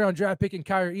underwhelming first-round draft pick in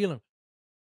Kaiir Elam,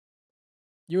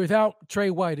 you're without Trey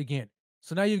White again.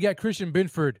 So now you've got Christian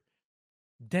Benford,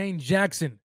 Dane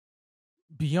Jackson.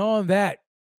 Beyond that,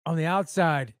 on the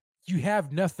outside, you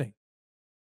have nothing.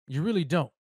 You really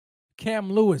don't.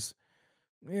 Cam Lewis.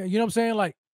 You know what I'm saying?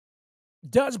 Like,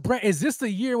 is this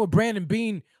the year where Brandon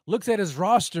Beane looks at his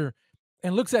roster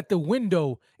and looks at the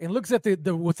window and looks at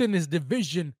the within his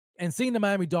division and seeing the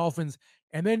Miami Dolphins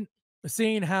and then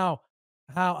seeing how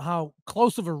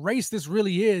close of a race this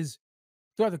really is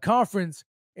throughout the conference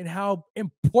and how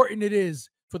important it is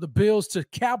for the Bills to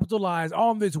capitalize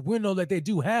on this window that they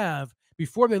do have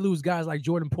before they lose guys like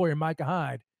Jordan Poyer and Micah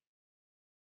Hyde.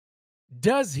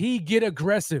 Does he get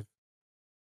aggressive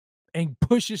and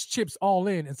push his chips all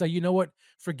in and say, you know what,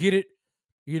 forget it.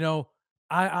 You know,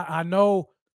 I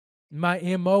know my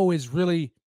MO is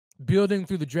really building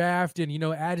through the draft and, you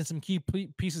know, adding some key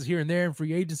pieces here and there in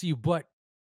free agency. But,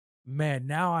 man,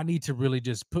 now I need to really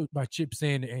just put my chips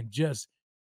in and just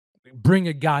bring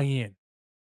a guy in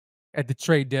at the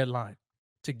trade deadline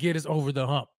to get us over the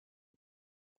hump.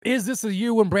 Is this a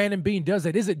year when Brandon Beane does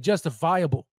it? Is it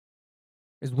justifiable?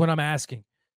 Is what I'm asking.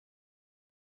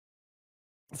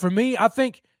 For me, I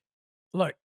think,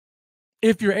 look,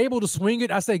 if you're able to swing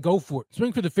it, I say go for it.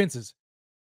 Swing for the fences,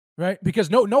 right? Because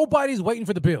nobody's waiting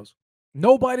for the Bills.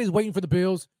 Nobody's waiting for the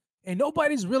Bills, and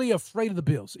nobody's really afraid of the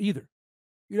Bills either.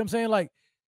 You know what I'm saying? Like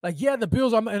yeah, the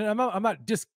Bills. I'm not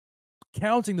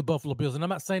discounting the Buffalo Bills, and I'm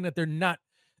not saying that they're not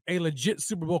a legit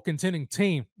Super Bowl contending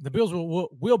team. The Bills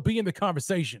will be in the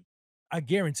conversation. I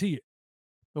guarantee it.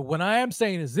 But what I am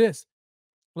saying is this: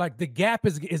 like the gap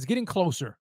is getting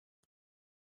closer.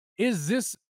 Is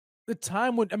this the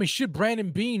time when, I mean, should Brandon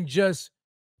Beane should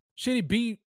he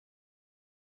be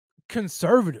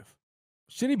conservative?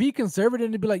 Should he be conservative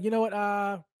and be like, you know what,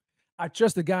 I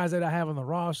trust the guys that I have on the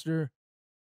roster.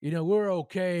 You know, we're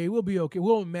okay. We'll be okay.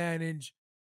 We'll manage.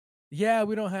 Yeah,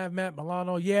 we don't have Matt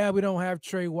Milano. Yeah, we don't have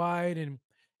Trey White. And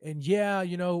yeah,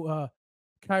 you know,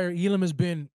 Kyer Elam has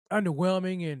been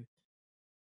underwhelming,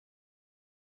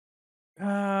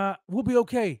 and we'll be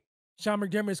okay. Sean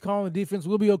McDermott is calling the defense.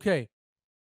 We'll be okay.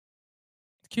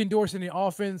 Ken Dorsey in the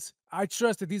offense. I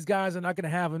trust that these guys are not going to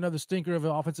have another stinker of an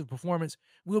offensive performance.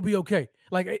 We'll be okay.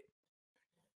 Like,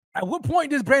 at what point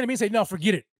does Brandon Beane say, no,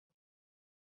 forget it?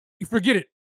 Forget it.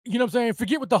 You know what I'm saying?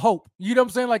 Forget with the hope. You know what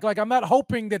I'm saying? Like I'm not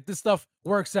hoping that this stuff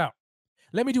works out.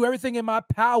 Let me do everything in my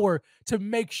power to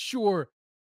make sure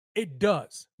it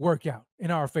does work out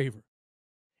in our favor.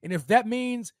 And if that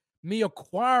means me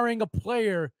acquiring a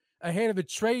player ahead of the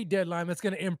trade deadline that's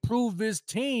going to improve this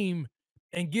team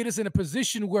and get us in a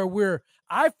position where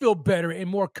I feel better and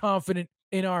more confident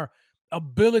in our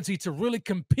ability to really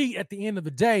compete at the end of the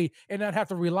day and not have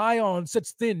to rely on such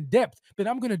thin depth, then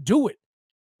I'm going to do it.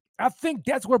 I think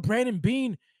that's where Brandon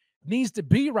Beane needs to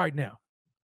be right now.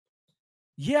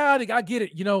 Yeah, I get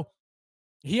it. You know,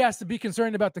 he has to be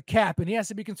concerned about the cap and he has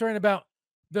to be concerned about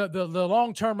the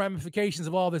long-term ramifications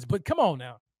of all this. But come on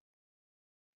now.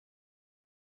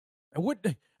 At what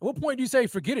point do you say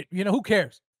forget it? You know, who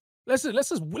cares? Let's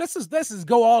just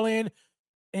go all in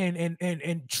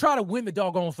and try to win the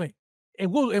doggone thing.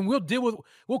 And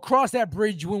we'll cross that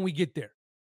bridge when we get there.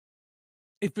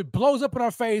 If it blows up in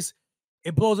our face,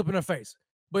 it blows up in our face.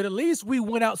 But at least we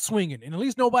went out swinging, and at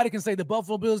least nobody can say the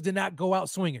Buffalo Bills did not go out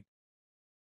swinging.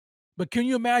 But can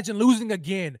you imagine losing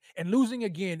again and losing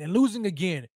again and losing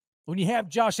again when you have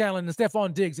Josh Allen and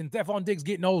Stephon Diggs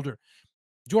getting older,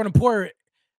 Jordan Poyer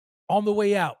on the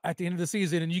way out at the end of the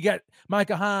season, and you got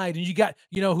Micah Hyde, and you got,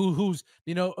 you know, who's,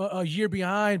 you know, a year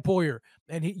behind Poyer,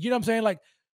 and he, you know what I'm saying? Like,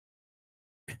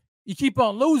 you keep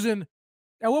on losing.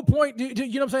 At what point do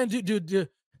you know what I'm saying?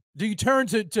 Do you turn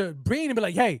to Beane and be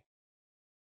like, hey,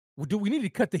 do we need to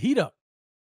cut the heat up?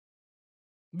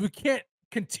 We can't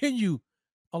continue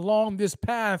along this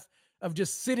path of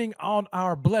just sitting on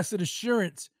our blessed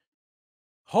assurance,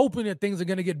 hoping that things are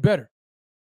going to get better.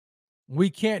 We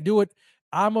can't do it.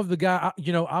 I'm of the guy,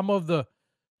 you know, I'm of the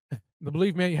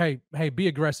belief, man, hey, be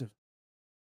aggressive.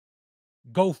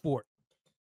 Go for it.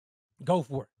 Go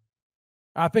for it.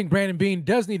 I think Brandon Beane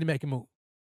does need to make a move.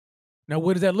 Now,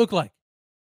 what does that look like?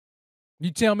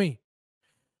 You tell me.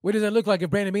 What does that look like if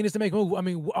Brandon Beane is to make a move? I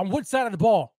mean, on what side of the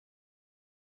ball?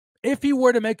 If he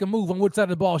were to make a move, on what side of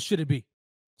the ball should it be?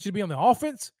 Should it be on the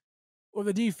offense or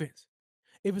the defense?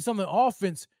 If it's on the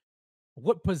offense,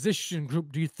 what position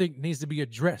group do you think needs to be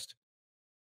addressed?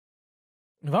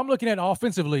 If I'm looking at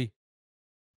offensively,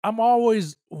 I'm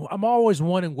always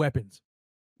wanting weapons.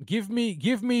 Give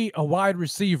me a wide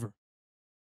receiver.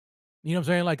 You know what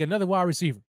I'm saying? Like another wide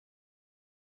receiver.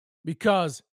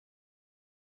 Because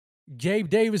Gabe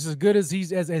Davis, as good as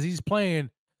he's playing,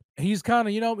 he's kind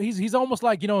of, you know, he's almost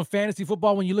like, you know, in fantasy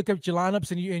football when you look at your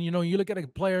lineups and you know you look at a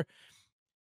player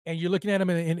and you're looking at him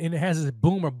and it has this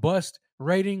boom or bust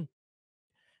rating.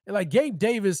 And like Gabe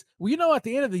Davis, well, you know, at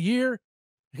the end of the year,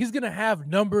 he's gonna have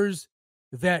numbers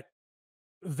that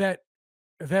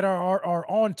are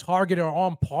on target or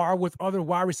on par with other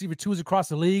wide receiver twos across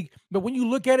the league. But when you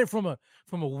look at it from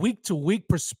a week to week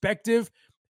perspective,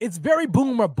 it's very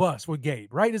boom or bust with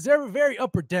Gabe, right? It's very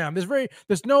up or down.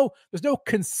 There's no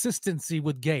consistency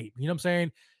with Gabe. You know what I'm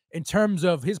saying? In terms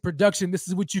of his production, this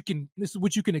is what you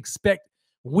can expect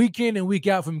week in and week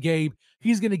out from Gabe,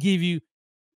 he's going to give you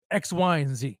X, Y,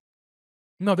 and Z.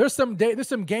 No, there's some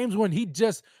games when he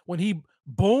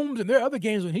booms, and there are other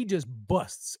games when he just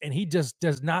busts and he just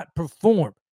does not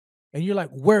perform. And you're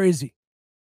like, where is he?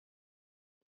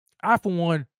 I, for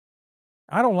one,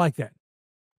 I don't like that.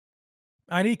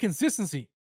 I need consistency.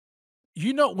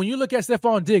 When you look at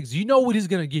Stephon Diggs, you know what he's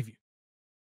going to give you.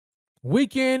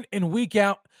 Week in and week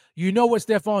out, you know what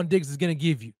Stephon Diggs is going to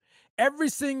give you. Every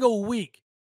single week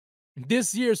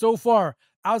this year so far,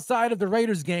 outside of the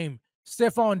Raiders game,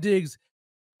 Stephon Diggs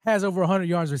has over 100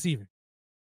 yards receiving.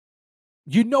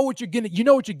 You know what you're getting. You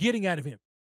know what you're getting out of him.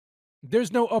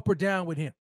 There's no up or down with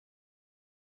him.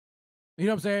 You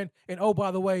know what I'm saying? And oh,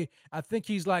 by the way, I think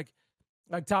he's like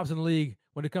tops in the league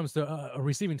when it comes to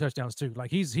receiving touchdowns too. Like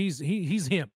he's him. He's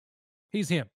him.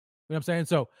 You know what I'm saying?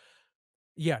 So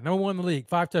yeah, number 1 in the league,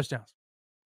 5 touchdowns.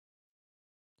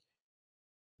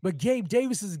 But Gabe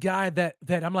Davis is a guy that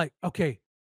I'm like, okay,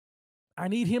 I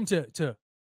need him to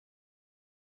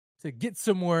get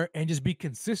somewhere and just be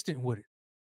consistent with it.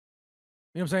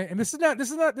 You know what I'm saying? And this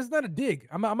is not a dig.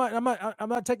 I'm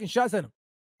not taking shots at him.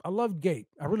 I love Gabe.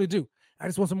 I really do. I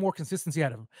just want some more consistency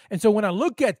out of him. And so when I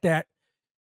look at that,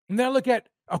 and then I look at,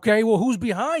 okay, well, who's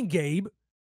behind Gabe?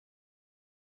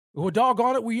 Well,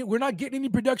 doggone it, we're not getting any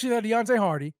production out of Deontay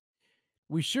Hardy.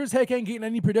 We sure as heck ain't getting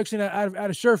any production out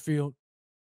of Sherfield.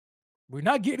 We're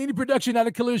not getting any production out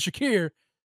of Khalil Shakir.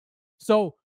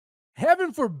 So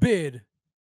heaven forbid,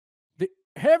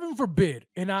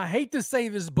 and I hate to say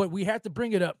this, but we have to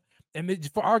bring it up, and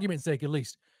for argument's sake at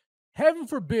least, heaven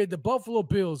forbid the Buffalo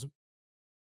Bills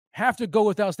have to go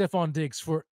without Stephon Diggs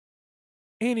for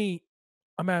any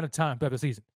amount of time throughout the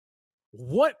season.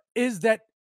 What is that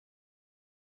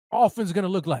offense going to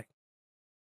look like?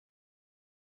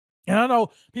 And I know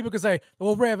people can say,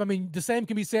 well, Rev, I mean, the same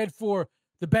can be said for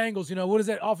the Bengals. You know, what is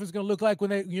that offense going to look like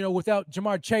when they, without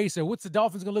Jamar Chase? Or what's the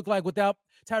Dolphins going to look like without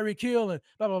Tyreek Hill and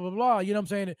blah, blah, blah, blah. You know what I'm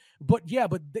saying? But yeah,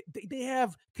 they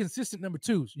have consistent number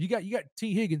 2s. You got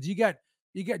T. Higgins. You got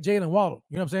Jalen Waddle.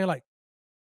 You know what I'm saying? Like,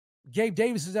 Gabe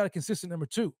Davis is at a consistent number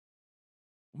 2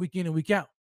 week in and week out.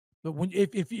 But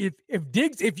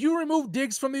if you remove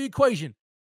Diggs from the equation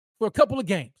for a couple of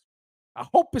games, I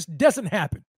hope this doesn't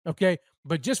happen, okay?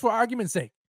 But just for argument's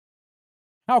sake,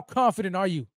 how confident are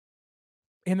you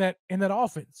in that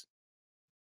offense?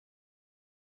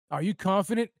 Are you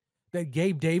confident that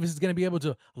Gabe Davis is going to be able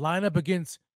to line up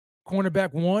against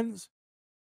cornerback 1s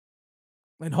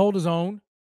and hold his own?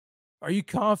 Are you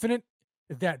confident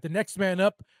that the next man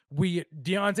up,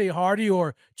 Deontay Hardy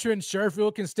or Trent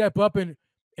Sherfield, can step up and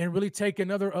really take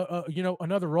another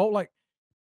another role? Like,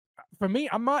 for me,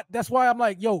 I'm not. That's why I'm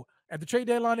like, yo, at the trade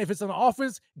deadline, if it's on the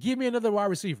offense, give me another wide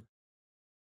receiver.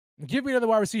 Give me another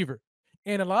wide receiver.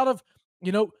 And a lot of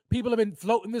people have been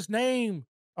floating this name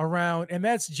around, and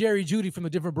that's Jerry Jeudy from the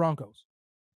Denver Broncos.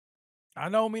 I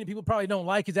know many people probably don't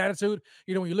like his attitude.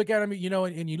 When you look at him,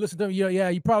 and you listen to him,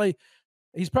 he probably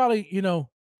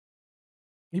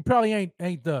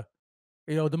ain't the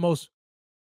the most.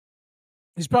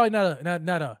 He's probably not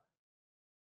a.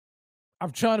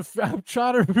 I'm trying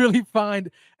to really find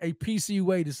a PC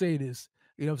way to say this.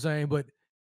 You know what I'm saying? But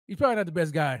he's probably not the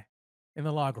best guy in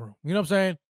the locker room. You know what I'm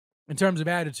saying? In terms of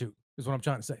attitude, is what I'm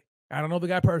trying to say. I don't know the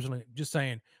guy personally. Just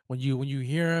saying, when you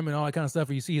hear him and all that kind of stuff,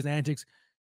 or you see his antics,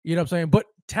 you know what I'm saying? But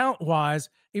talent-wise,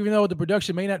 even though the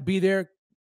production may not be there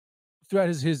throughout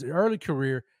his early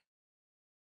career,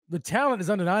 the talent is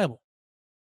undeniable.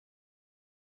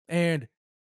 And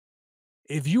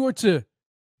if you were to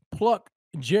pluck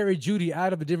Jerry Jeudy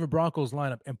out of the Denver Broncos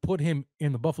lineup and put him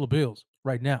in the Buffalo Bills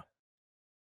right now,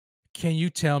 can you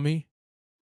tell me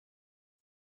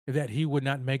that he would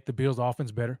not make the Bills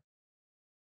offense better?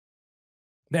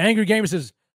 The angry gamer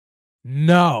says,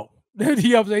 no.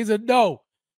 He said, no.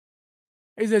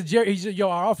 He said, yo,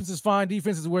 our offense is fine.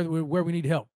 Defense is where we need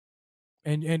help.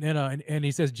 And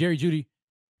he says Jerry Jeudy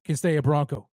can stay a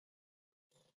Bronco.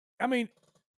 I mean,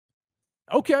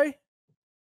 okay.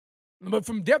 But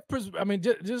from depth,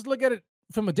 just look at it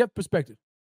from a depth perspective.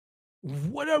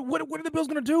 What are the Bills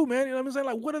going to do, man? You know what I'm saying?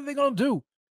 Like, what are they going to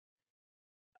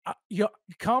do?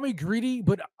 Call me greedy,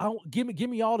 but give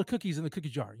me all the cookies in the cookie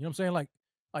jar. You know what I'm saying? Like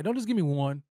don't just give me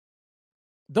one.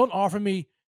 Don't offer me,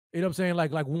 you know what I'm saying,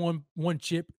 like one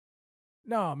chip.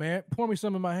 No, man, pour me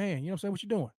some in my hand. You know what I'm saying? What you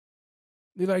doing?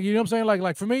 Like, you know what I'm saying?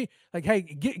 Like for me, like, hey,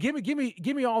 give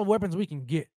me all the weapons we can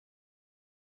get.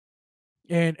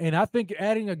 And I think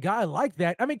adding a guy like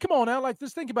that, I mean, come on now, like,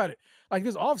 just think about it. Like,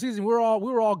 this offseason, we were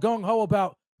all gung ho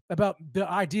about the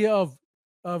idea of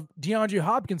DeAndre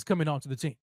Hopkins coming onto the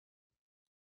team.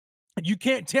 You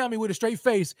can't tell me with a straight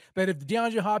face that if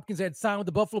DeAndre Hopkins had signed with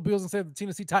the Buffalo Bills instead of the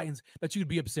Tennessee Titans, that you'd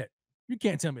be upset. You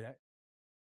can't tell me that.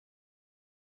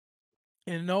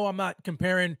 And no, I'm not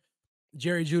comparing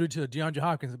Jerry Jeudy to DeAndre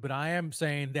Hopkins, but I am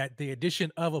saying that the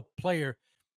addition of a player,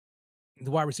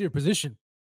 the wide receiver position,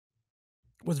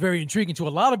 was very intriguing to a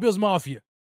lot of Bills Mafia.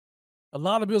 A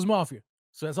lot of Bills Mafia.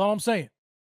 So that's all I'm saying.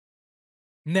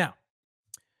 Now,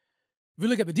 if you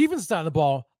look at the defensive side of the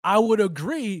ball, I would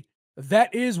agree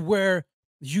that is where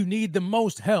you need the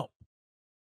most help.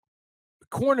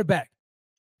 Cornerback.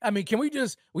 I mean, can we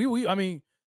just I mean,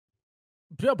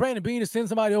 tell Brandon Beane to send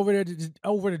somebody over there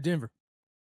over to Denver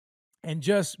and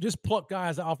just pluck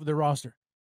guys off of their roster.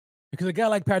 Because a guy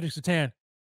like Patrick Surtain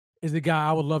is the guy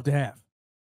I would love to have.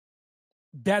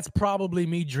 That's probably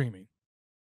me dreaming.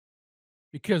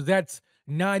 Because that's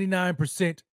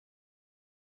 99%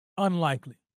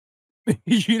 unlikely.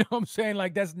 You know what I'm saying?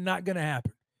 Like, that's not going to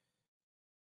happen.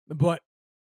 But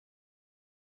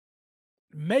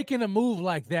making a move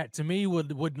like that to me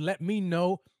would let me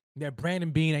know that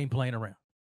Brandon Beane ain't playing around.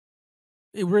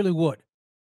 It really would.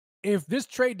 If this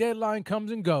trade deadline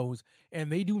comes and goes and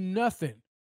they do nothing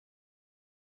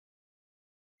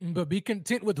but be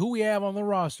content with who we have on the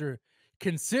roster,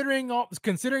 considering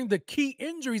the key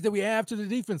injuries that we have to the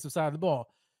defensive side of the ball,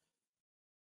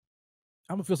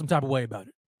 I'm gonna feel some type of way about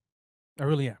it. I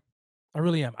really am.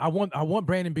 I want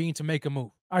Brandon Beane to make a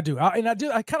move. I do.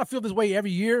 I kind of feel this way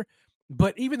every year,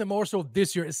 but even the more so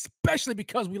this year, especially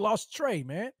because we lost Trey,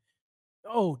 man.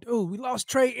 Oh, dude, we lost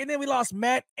Trey, and then we lost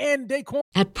Matt and Daquan.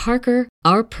 At Parker,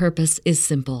 our purpose is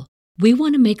simple. We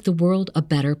want to make the world a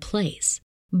better place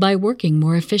by working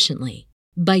more efficiently,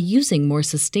 by using more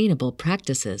sustainable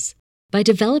practices, by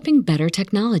developing better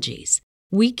technologies.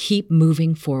 We keep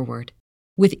moving forward.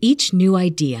 With each new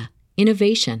idea,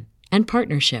 innovation, and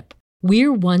partnership,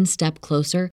 we're one step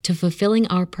closer to fulfilling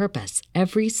our purpose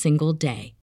every single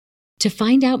day. To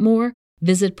find out more,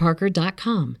 visit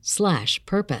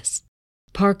parker.com/purpose.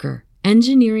 Parker,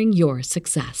 engineering your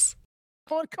success.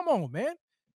 Come on, man.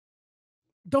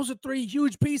 Those are three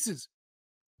huge pieces.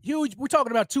 Huge. We're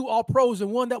talking about two All-Pros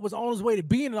and one that was on his way to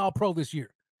being an All-Pro this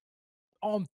year.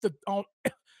 On the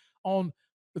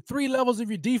three levels of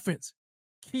your defense,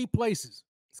 key places.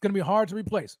 It's going to be hard to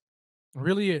replace. It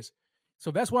really is.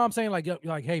 So that's why I'm saying, like,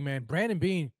 hey, man, Brandon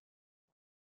Beane,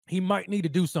 he might need to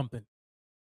do something.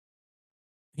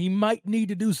 He might need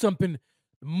to do something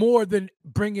more than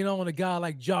bringing on a guy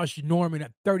like Josh Norman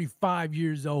at 35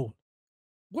 years old.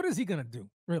 What is he going to do,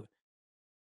 really?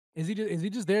 Is he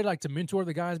just there, like, to mentor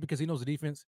the guys because he knows the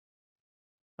defense?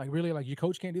 Like, really? Like, your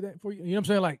coach can't do that for you? You know what I'm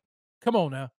saying? Like, come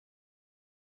on now.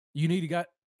 You need a guy.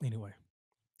 Anyway.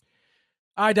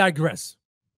 I digress.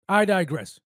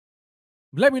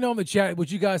 Let me know in the chat what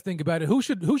you guys think about it. Who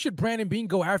should Brandon Beane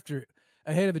go after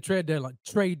ahead of the trade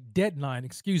deadline,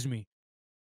 excuse me.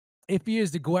 If he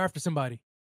is to go after somebody,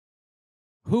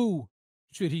 who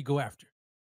should he go after?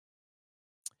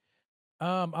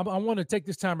 I want to take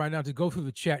this time right now to go through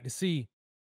the chat to see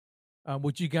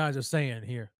what you guys are saying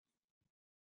here.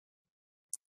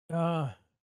 So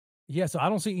I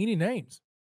don't see any names.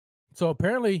 So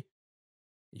apparently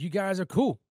you guys are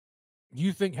cool.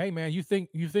 You think, hey man, you think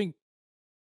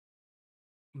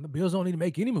the Bills don't need to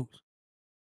make any moves.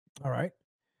 All right.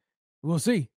 We'll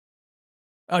see.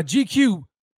 GQ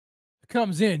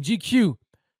comes in. GQ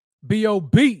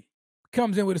B.O.B.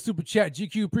 comes in with a super chat.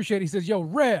 GQ, appreciate it. He says, yo,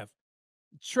 Rev,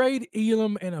 trade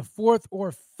Elam and a 4th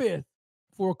or 5th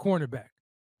for a cornerback.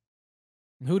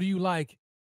 Who do you like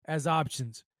as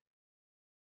options?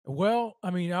 Well,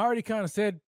 I mean, I already kind of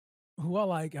said who I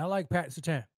like. I like Pat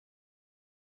Surtain.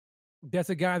 That's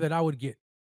a guy that I would get.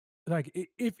 Like,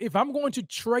 if I'm going to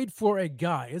trade for a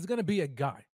guy, it's going to be a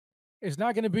guy. It's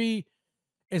not going to be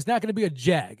a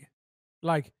jag.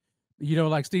 Like,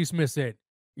 like Steve Smith said,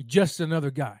 just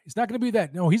another guy. It's not going to be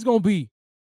that. No, it's going to be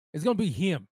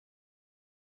him.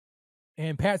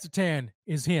 And Pat Surtain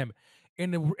is him.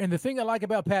 And the thing I like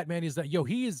about Pat, man, is that,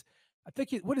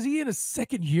 what is he in his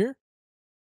second year?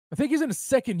 I think he's in the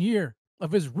second year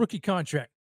of his rookie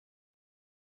contract.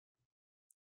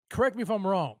 Correct me if I'm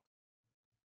wrong.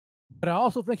 But I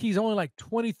also think he's only like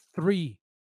 23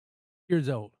 years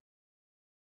old.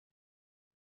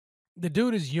 The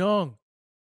dude is young.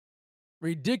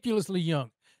 Ridiculously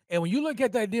young. And when you look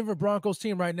at that Denver Broncos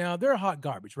team right now, they're hot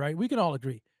garbage, right? We can all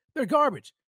agree. They're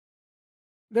garbage.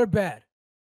 They're bad.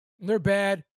 They're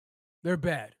bad. They're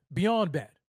bad. Beyond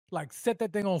bad. Like, set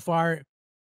that thing on fire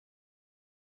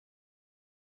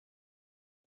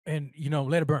and,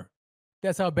 let it burn.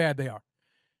 That's how bad they are.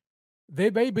 They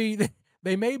may be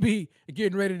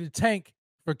getting ready to tank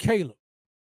for Caleb.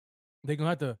 They're going to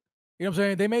have to, You know what I'm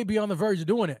saying? They may be on the verge of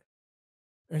doing it.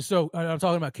 And so I'm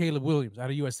talking about Caleb Williams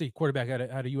out of USC, quarterback out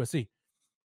of USC.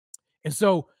 And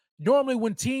so normally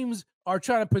when teams are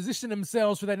trying to position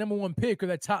themselves for that number one pick or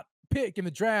that top pick in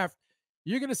the draft,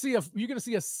 you're gonna see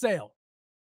a sale,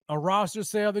 a roster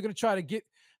sale. They're gonna try to get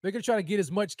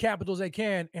as much capital as they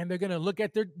can, and they're gonna look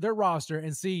at their roster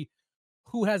and see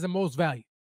who has the most value.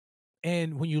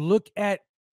 And when you look at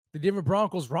the Denver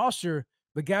Broncos roster,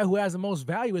 the guy who has the most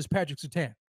value is Patrick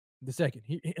Surtain, the second.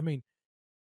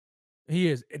 He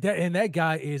is that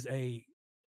guy is a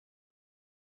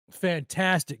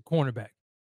fantastic cornerback.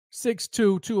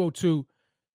 6'2", 202.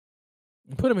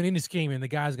 Put him in any scheme, and the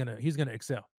guy's he's gonna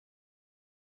excel.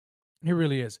 He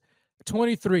really is.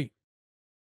 23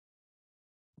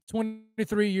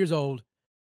 years old.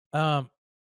 Let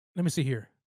me see here.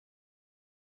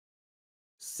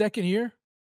 Second year.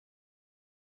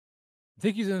 I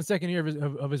think he's in the second year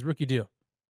of his rookie deal.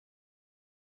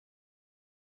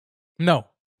 No,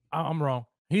 I'm wrong.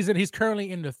 He's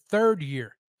currently in the third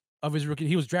year of his rookie.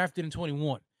 He was drafted in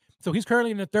 21. So he's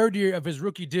currently in the third year of his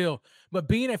rookie deal. But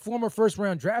being a former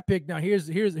first-round draft pick, now here's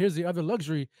the other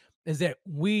luxury is that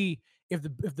if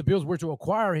the Bills were to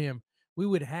acquire him, we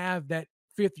would have that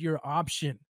fifth-year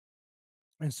option.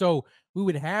 And so we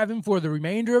would have him for the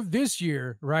remainder of this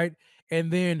year, right?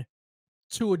 And then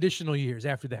 2 additional years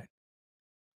after that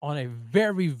on a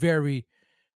very, very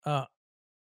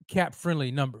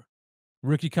cap-friendly number,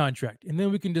 rookie contract. And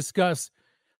then we can discuss,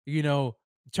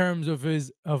 terms of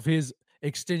his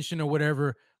extension or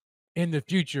whatever in the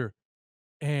future.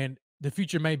 And the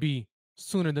future may be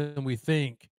sooner than we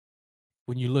think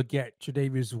when you look at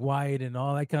Tre'Davious White and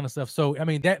all that kind of stuff. So,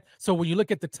 so when you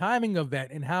look at the timing of that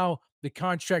and how the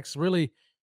contracts really,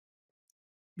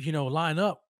 line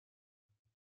up,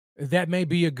 that may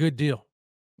be a good deal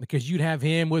because you'd have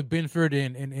him with Benford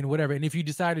and whatever. And if you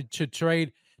decided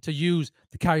to use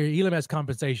the Kaiir Elam as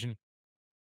compensation,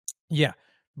 yeah.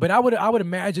 But I would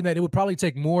imagine that it would probably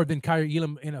take more than Kaiir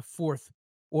Elam in a 4th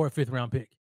or a 5th round pick.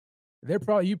 You're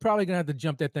probably gonna have to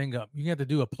jump that thing up. You have to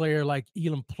do a player like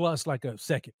Elam plus like a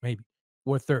 2nd, maybe,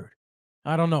 or 3rd.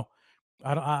 I don't know.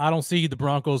 I don't see the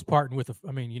Broncos parting with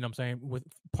with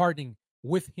parting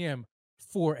with him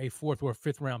for a 4th or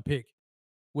 5th round pick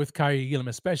with Kaiir Elam,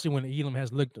 especially when Elam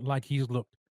has looked like he's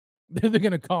looked. They're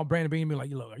gonna call Brandon Beane and be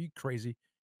like, "Look, are you crazy?"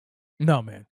 No,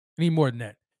 man. I need more than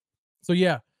that. So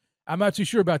yeah, I'm not too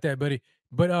sure about that, buddy.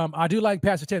 But I do like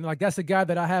Pat Surtain. Like that's the guy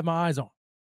that I have my eyes on.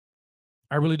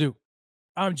 I really do.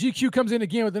 GQ comes in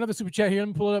again with another super chat here. Let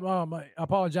me pull it up. I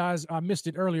apologize. I missed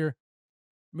it earlier.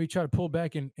 Let me try to pull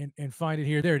back and find it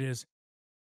here. There it is.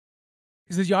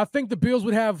 He says, I think the Bills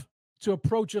would have to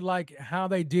approach it like how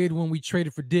they did when we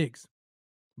traded for Diggs.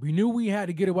 We knew we had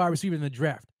to get a wide receiver in the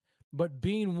draft, but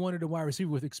Beane wanted a wide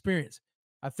receiver with experience.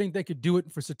 I think they could do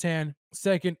it for Surtain,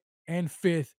 2nd and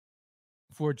 5th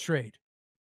for a trade.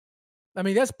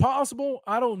 That's possible.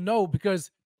 I don't know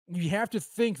because you have to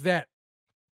think that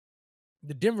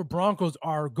the Denver Broncos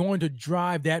are going to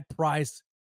drive that price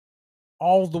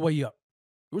all the way up.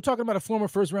 We're talking about a former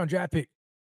first-round draft pick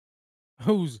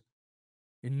who's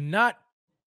not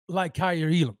like Kaiir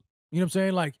Elam. You know what I'm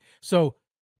saying? Like, so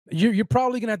you're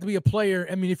probably going to have to be a player.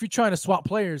 If you're trying to swap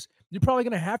players, you're probably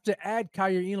going to have to add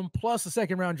Kaiir Elam plus a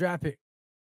 2nd-round draft pick.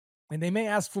 And they may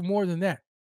ask for more than that.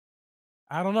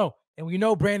 I don't know. And we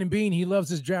know Brandon Beane, he loves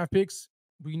his draft picks.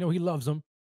 We know he loves them.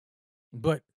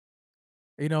 But,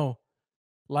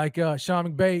 like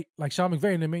Sean McVay,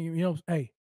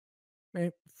 hey,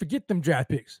 man, forget them draft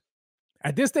picks.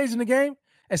 At this stage in the game,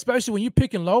 especially when you're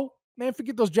picking low, man,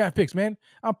 forget those draft picks, man.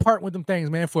 I'm parting with them things,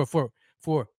 man, for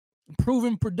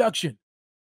proven production.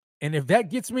 And if that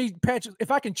gets me,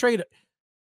 if I can trade it,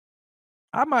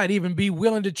 I might even be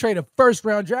willing to trade a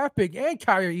 1st-round draft pick and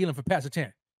Kaiir Elam for Pat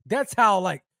Surtain. That's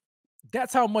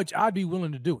how much I'd be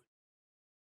willing to do it.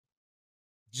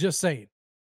 Just saying.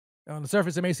 On the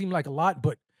surface, it may seem like a lot,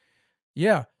 but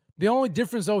yeah. The only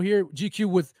difference, though, here, GQ,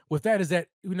 with that is that,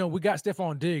 we got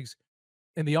Stephon Diggs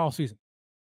in the offseason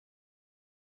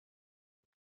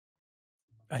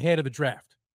ahead of the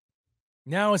draft.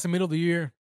 Now it's the middle of the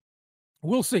year.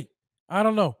 We'll see. I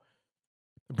don't know.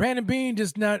 Brandon Beane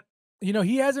just not,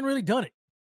 he hasn't really done it.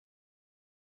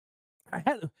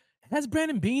 Has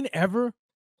Brandon Beane ever,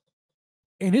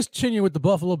 in his tenure with the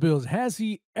Buffalo Bills, has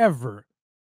he ever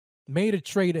made a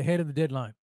trade ahead of the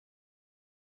deadline?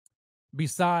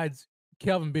 Besides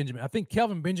Kelvin Benjamin. I think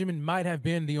Kelvin Benjamin might have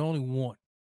been the only one.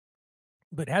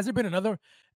 But has there been another?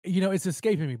 It's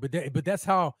escaping me. But that's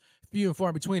how few and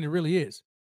far between it really is.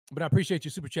 But I appreciate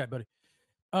your super chat, buddy.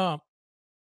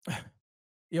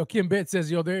 Kim Bett says,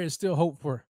 there is still hope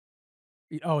for.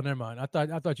 Oh, never mind. I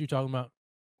thought you were talking about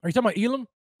Are you talking about Elam,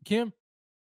 Kim?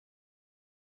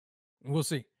 We'll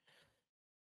see.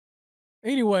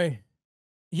 Anyway,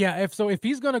 yeah, if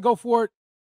he's gonna go for it,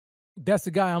 that's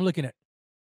the guy I'm looking at.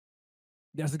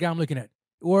 That's the guy I'm looking at.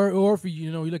 Or if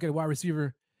you look at a wide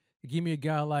receiver, give me a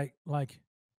guy like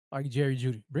Jerry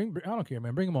Jeudy. Bring I don't care,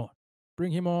 man. Bring him on.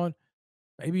 Bring him on.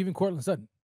 Maybe even Courtland Sutton.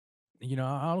 I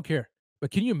don't care. But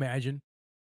can you imagine?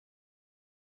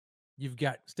 You've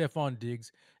got Stephon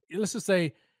Diggs. Let's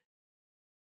say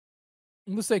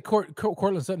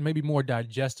Courtland Sutton may be more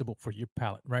digestible for your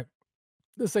palate, right?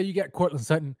 Let's say you got Courtland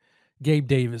Sutton, Gabe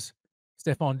Davis,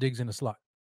 Stephon Diggs in the slot,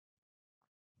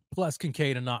 plus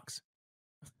Kincaid and Knox.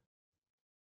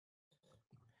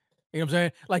 You know what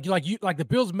I'm saying? Like the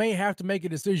Bills may have to make a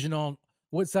decision on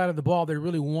what side of the ball they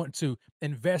really want to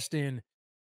invest in,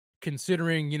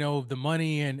 considering the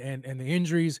money and the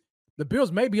injuries. The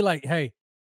Bills may be like, hey,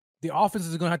 the offense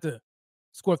is going to have to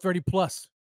score 30 plus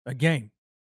a game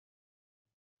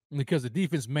because the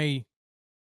defense may,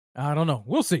 I don't know.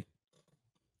 We'll see.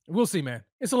 We'll see, man.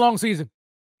 It's a long season.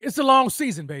 It's a long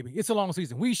season, baby. It's a long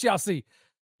season. We shall see.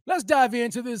 Let's dive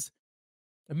into this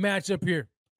matchup here.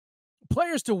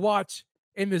 Players to watch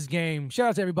in this game. Shout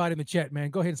out to everybody in the chat, man.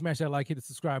 Go ahead and smash that like, hit the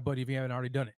subscribe button if you haven't already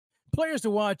done it. Players to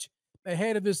watch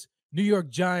ahead of this New York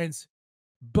Giants,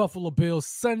 Buffalo Bills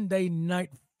Sunday night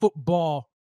football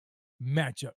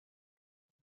matchup.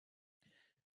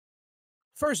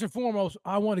 First and foremost,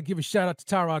 I want to give a shout out to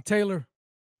Tyrod Taylor,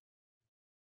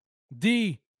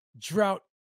 the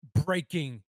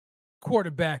drought-breaking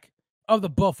quarterback of the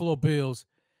Buffalo Bills,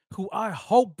 who I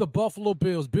hope the Buffalo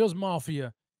Bills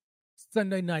Mafia,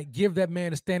 Sunday night, give that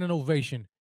man a standing ovation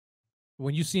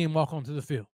when you see him walk onto the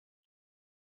field.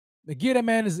 Give that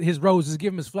man his roses,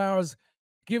 give him his flowers,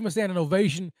 give him a standing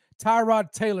ovation.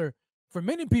 Tyrod Taylor, for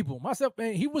many people, myself,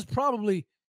 man, he was probably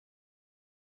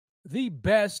the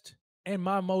best and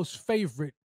my most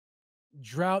favorite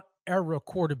drought era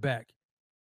quarterback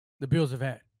the Bills have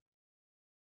had.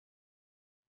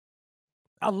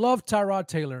 I love Tyrod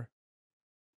Taylor.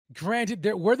 Granted,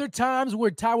 there were times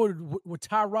where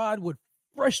Tyrod would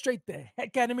frustrate the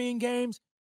heck out of me in games.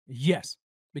 Yes,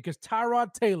 because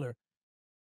Tyrod Taylor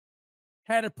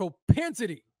had a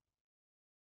propensity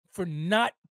for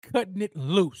not cutting it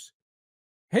loose.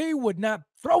 He would not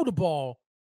throw the ball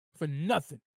for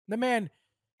nothing. The man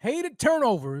hated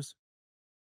turnovers,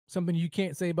 something you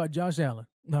can't say about Josh Allen.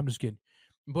 No, I'm just kidding.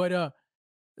 But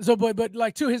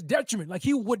like to his detriment, like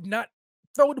he would not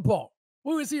throw the ball.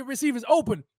 We would see receivers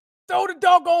open. Throw the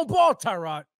doggone ball,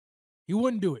 Tyrod. He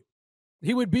wouldn't do it.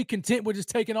 He would be content with just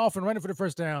taking off and running for the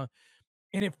first down.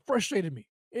 And it frustrated me.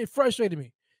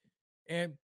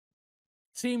 And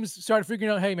teams started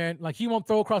figuring out, hey, man, like he won't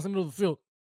throw across the middle of the field.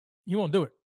 He won't do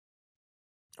it.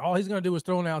 All he's going to do is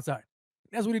throw on the outside.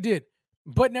 That's what he did.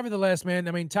 But nevertheless, man,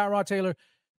 I mean, Tyrod Taylor,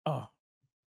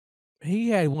 he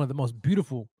had one of the most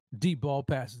beautiful deep ball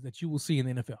passes that you will see in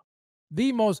the NFL.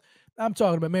 The most, I'm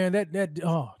talking about, man,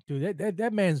 that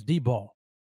man's deep ball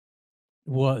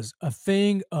was a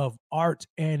thing of art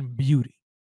and beauty.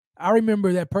 I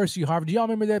remember that Percy Harvin. Do y'all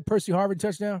remember that Percy Harvin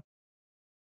touchdown?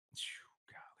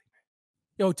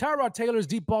 Yo, Tyrod Taylor's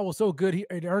deep ball was so good,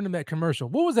 it earned him that commercial.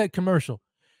 What was that commercial?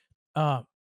 Golly,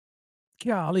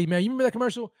 man, you remember that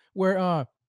commercial where I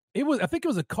think it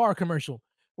was a car commercial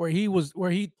where he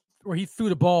threw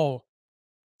the ball,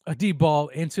 a deep ball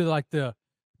into like the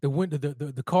window,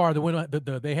 the car, the window,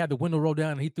 they had the window rolled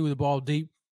down and he threw the ball deep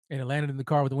and it landed in the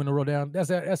car with the window rolled down.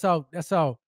 That's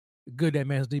how good that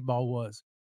man's deep ball was,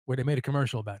 where they made a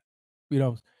commercial about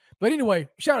it. But anyway,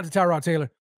 shout out to Tyrod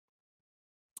Taylor.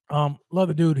 Love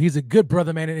the dude. He's a good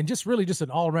brother, man, and just really just an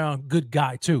all-around good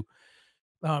guy too.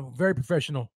 Very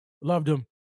professional. Loved him.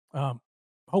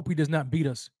 Hope he does not beat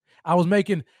us. I was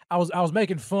making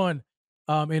fun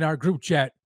in our group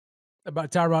chat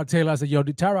about Tyrod Taylor. I said, yo,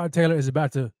 Tyrod Taylor is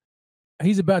about to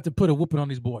put a whooping on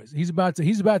these boys. He's about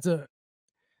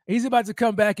to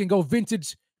come back and go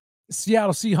vintage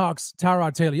Seattle Seahawks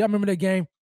Tyrod Taylor. Y'all remember that game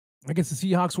against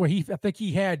the Seahawks where I think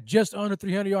he had just under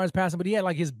 300 yards passing, but he had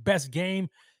like his best game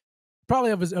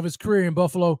probably of his career in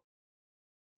Buffalo.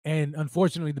 And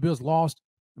unfortunately the Bills lost.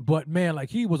 But man, like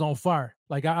he was on fire.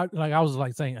 Like I was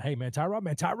like saying, hey man,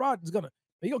 Tyrod is gonna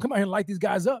come out here and light these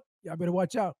guys up. Y'all better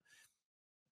watch out.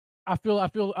 I feel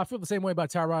the same way about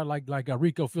Tyrod, like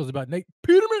Rico feels about Nate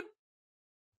Peterman.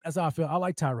 That's how I feel. I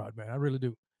like Tyrod, man. I really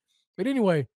do. But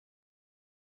anyway,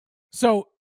 so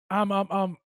I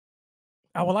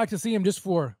would like to see him just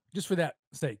for that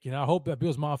sake. I hope that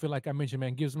Bills Mafia, like I mentioned,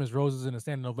 man, gives him his roses and a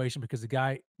standing ovation because the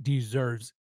guy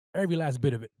deserves every last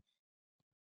bit of it.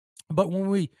 But when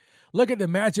we look at the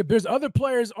matchup, there's other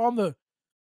players on the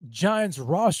Giants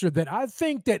roster that I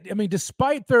think that, I mean,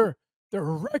 despite their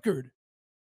record,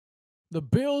 the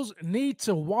Bills need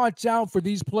to watch out for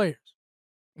these players.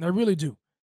 I really do.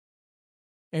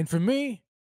 And for me,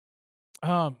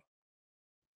 you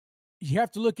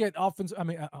have to look at offensive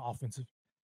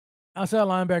outside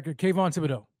linebacker Kayvon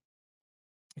Thibodeaux.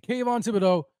 Kayvon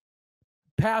Thibodeaux,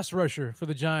 pass rusher for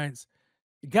the Giants,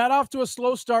 got off to a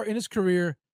slow start in his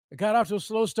career. Got off to a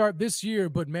slow start this year,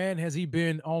 but man, has he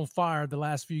been on fire the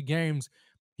last few games.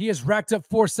 He has racked up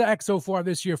 4 sacks so far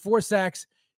this year. 4 sacks,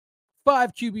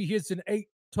 5 QB hits, and 8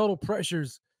 total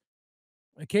pressures.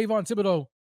 And Kayvon Thibodeaux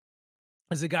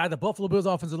is a guy the Buffalo Bills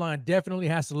offensive line definitely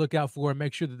has to look out for and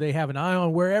make sure that they have an eye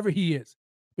on wherever he is,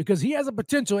 because he has a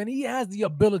potential and he has the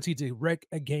ability to wreck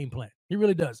a game plan. He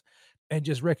really does. And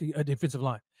just wreck a offensive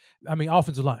line.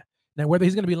 Now, whether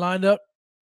he's going to be lined up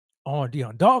on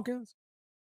Deion Dawkins,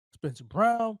 Spencer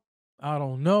Brown, I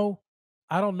don't know.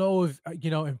 I don't know if,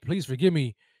 and please forgive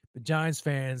me, the Giants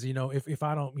fans, if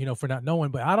I don't, for not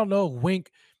knowing, but I don't know if Wink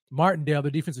Martindale,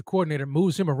 the defensive coordinator,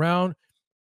 moves him around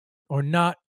or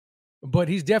not. But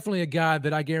he's definitely a guy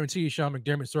that I guarantee you Sean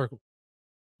McDermott circled.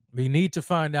 We need to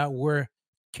find out where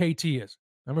KT is.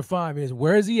 Number 5 is,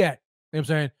 where is he at? You know what I'm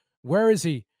saying? Where is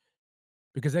he?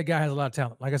 Because that guy has a lot of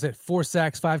talent. Like I said, 4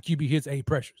 sacks, 5 QB hits, 8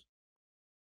 pressures.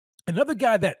 Another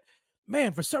guy that,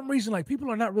 man, for some reason, like, people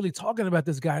are not really talking about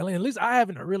this guy. At least I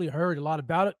haven't really heard a lot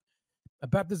about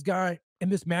this guy in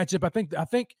this matchup. I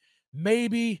think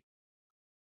maybe,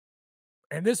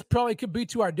 and this probably could be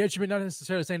to our detriment, not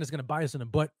necessarily saying it's going to bite us in the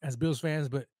butt as Bills fans,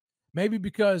 but maybe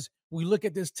because we look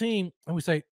at this team and we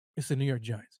say, it's the New York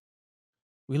Giants.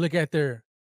 We look at their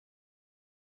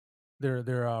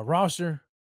roster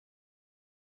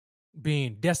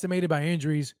being decimated by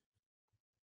injuries,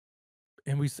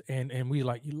 and we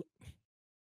like,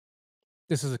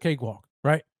 this is a cakewalk,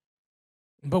 right?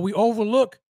 But we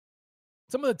overlook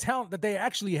some of the talent that they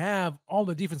actually have on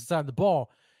the defensive side of the ball.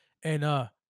 And the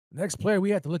next player we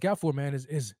have to look out for, man,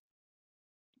 is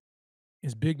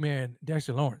big man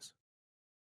Dexter Lawrence.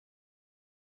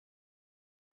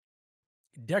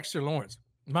 Dexter Lawrence,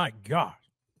 my God.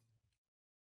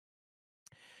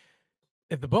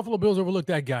 If the Buffalo Bills overlook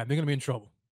that guy, they're going to be in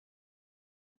trouble.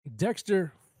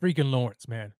 Dexter freaking Lawrence,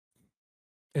 man,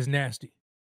 is nasty.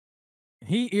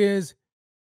 He is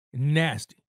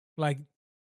nasty. Like,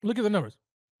 look at the numbers.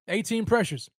 18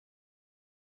 pressures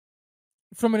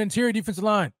from an interior defensive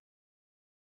line.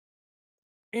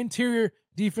 Interior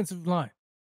defensive line.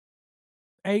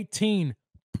 18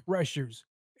 pressures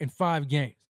in 5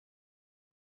 games.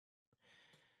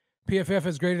 PFF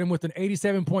has graded him with an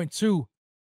 87.2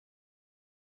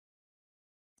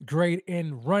 grade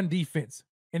in run defense.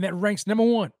 And that ranks number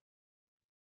 1.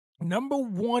 Number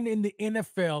 1 in the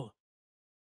NFL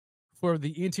for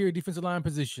the interior defensive line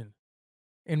position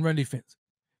in run defense.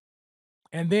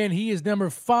 And then he is number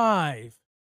 5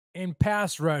 in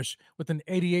pass rush with an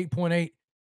 88.8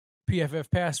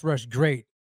 PFF pass rush grade.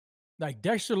 Like,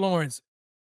 Dexter Lawrence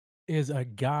is a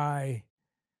guy.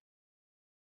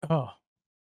 Oh.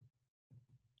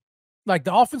 Like,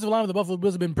 the offensive line of the Buffalo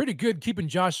Bills have been pretty good keeping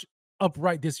Josh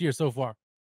upright this year so far.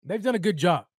 They've done a good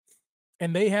job.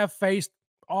 And they have faced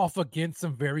off against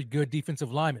some very good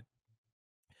defensive linemen.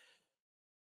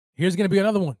 Here's going to be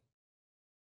another one.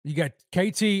 You got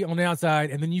KT on the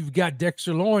outside, and then you've got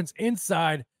Dexter Lawrence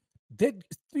inside.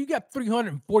 You got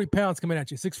 340 pounds coming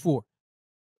at you, 6'4".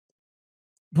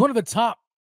 One of the top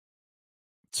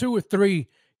 2 or 3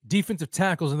 defensive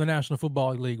tackles in the National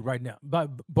Football League right now,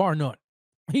 bar none.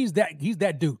 He's that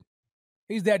dude.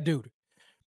 He's that dude.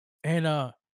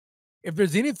 And if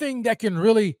there's anything that can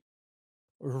really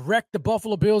wreck the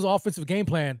Buffalo Bills offensive game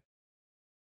plan,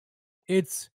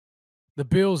 it's the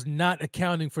Bills not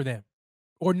accounting for them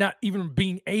or not even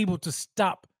being able to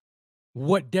stop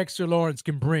what Dexter Lawrence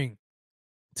can bring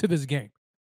to this game.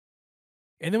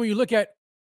 And then when you look at,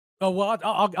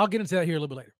 I'll get into that here a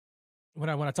little bit later when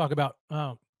I talk about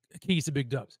keys to big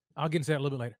dubs. I'll get into that a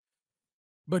little bit later.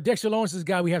 But Dexter Lawrence is a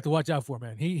guy we have to watch out for,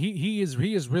 man. He is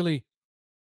really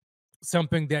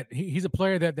something that he's a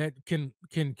player that can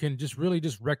just really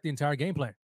just wreck the entire game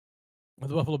plan of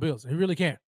the Buffalo Bills. He really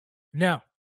can. Now,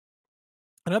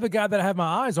 another guy that I have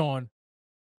my eyes on,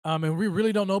 and we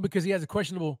really don't know because he has a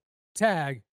questionable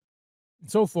tag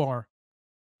so far,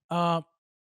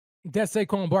 that's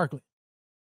Saquon Barkley.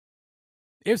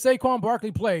 If Saquon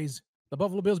Barkley plays, the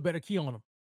Buffalo Bills better key on him,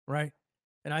 right?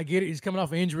 And I get it. He's coming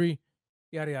off an injury,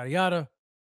 yada, yada,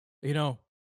 yada,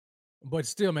 But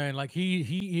still, man, like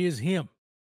he is him.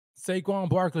 Saquon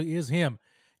Barkley is him.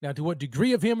 Now, to what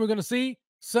degree of him we're going to see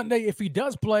Sunday, if he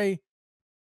does play,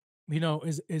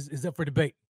 is up for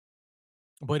debate.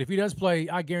 But if he does play,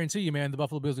 I guarantee you, man, the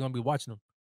Buffalo Bills are going to be watching him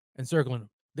and circling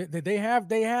him. They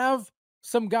have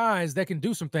some guys that can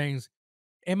do some things.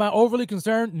 Am I overly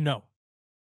concerned? No,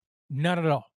 not at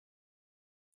all.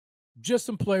 Just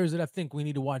some players that I think we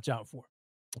need to watch out for.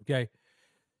 Okay.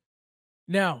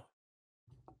 Now,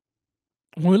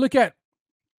 when we look at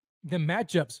the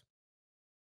matchups,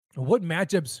 what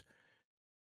matchups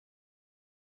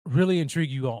really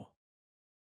intrigue you all?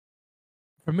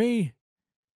 For me,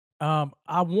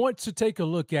 I want to take a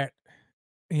look at,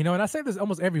 and I say this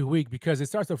almost every week because it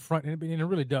starts up front, and it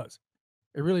really does.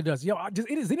 It really does.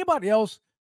 Does anybody else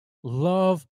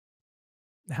love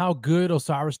how good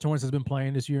O'Cyrus Torrence has been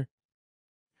playing this year?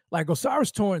 Like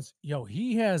O'Cyrus Torrence,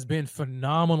 he has been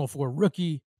phenomenal for a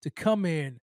rookie to come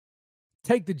in,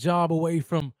 take the job away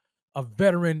from a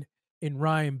veteran in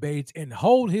Ryan Bates and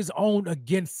hold his own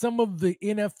against some of the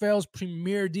NFL's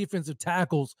premier defensive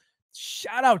tackles.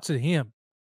 Shout out to him.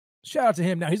 Shout out to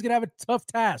him. Now, he's going to have a tough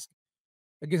task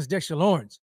against Dexter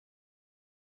Lawrence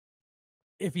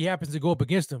if he happens to go up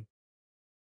against him.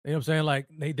 You know what I'm saying? Like,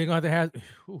 they're going to have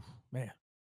man.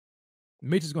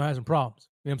 Mitch is going to have some problems.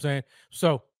 You know what I'm saying?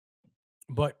 So,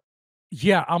 but,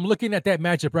 yeah, I'm looking at that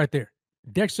matchup right there.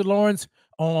 Dexter Lawrence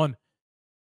on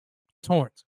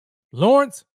Torrence.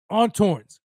 Lawrence on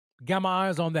Torrence. Got my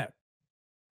eyes on that.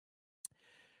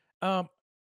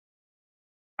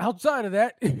 Outside of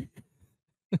that,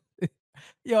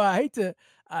 I hate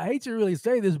to really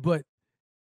say this, but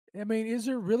I mean, is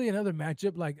there really another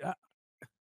matchup? Like,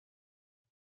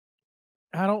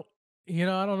 I don't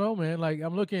know, man. Like,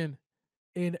 I'm looking,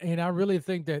 and I really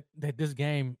think that this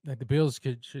game, that the Bills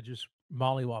should just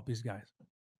mollywop these guys.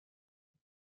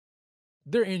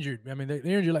 They're injured. I mean, they're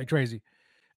injured like crazy.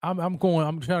 I'm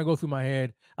trying to go through my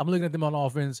head. I'm looking at them on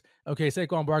offense. Okay,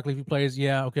 Saquon Barkley, if he plays,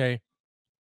 yeah, okay.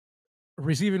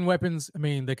 Receiving weapons, I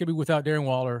mean, they could be without Darren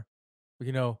Waller,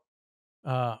 Wan'Dale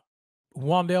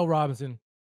Robinson,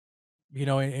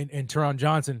 and Teron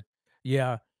Johnson.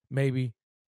 Yeah, maybe.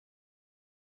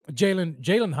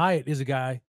 Jalen Hyatt is a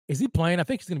guy. Is he playing? I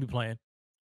think he's going to be playing.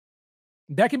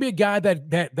 That can be a guy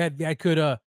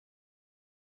that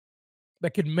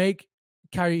could make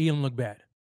Kyrie Elam look bad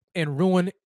and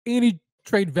ruin any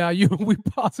trade value we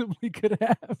possibly could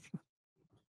have.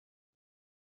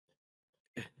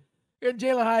 And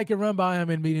Jalen Hyatt can run by him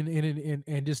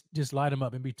and just light him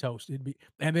up and be toast.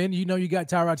 And then you got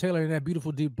Tyrod Taylor in that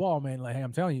beautiful deep ball, man. Like, hey,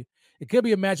 I'm telling you, it could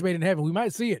be a match made in heaven. We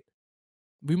might see it.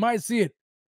 We might see it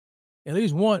at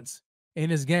least once in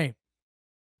this game.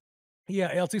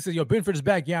 Yeah, LT says, Benford is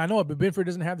back. Yeah, I know it, but Benford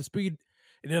doesn't have the speed.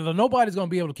 Nobody's going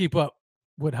to be able to keep up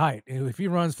with Hyatt. If he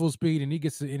runs full speed and he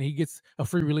gets a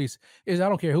free release, I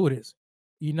don't care who it is.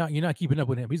 You're not keeping up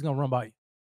with him. He's going to run by you.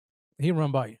 He'll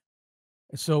run by you.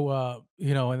 So, and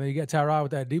then you got Tyrod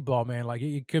with that deep ball, man. Like,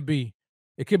 it could be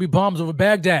bombs over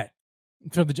Baghdad.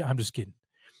 I'm just kidding.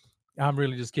 I'm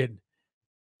really just kidding.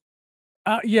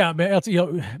 Yeah, man.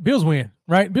 LT, Bills win,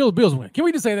 right? Bills win. Can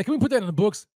we just say that? Can we put that in the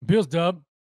books? Bills dub.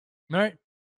 All right?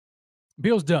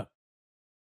 Bills dub.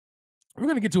 We're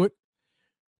going to get to it.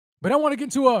 But I want to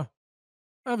get to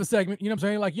another segment. You know what I'm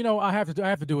saying? Like, I have to do it.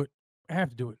 I have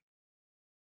to do it.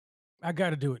 I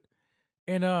got to do it.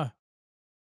 And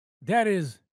that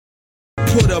is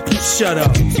put up or shut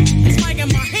up. It's like in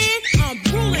my hand, I'm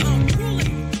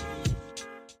drooling.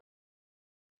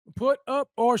 Put up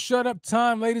or shut up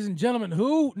time, ladies and gentlemen.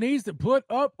 Who needs to put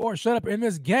up or shut up in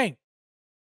this game?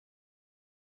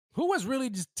 Who has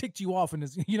really just ticked you off in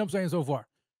this? You know what I'm saying so far?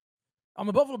 I'm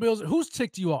the Buffalo Bills. Who's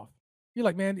ticked you off? You're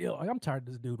like, man, I'm tired of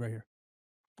this dude right here.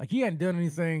 Like, he hadn't done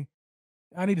anything.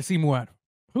 I need to see more out of him.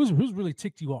 Who's really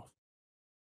ticked you off?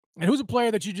 And who's a player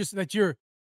that you're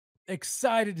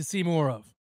excited to see more of?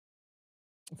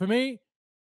 For me,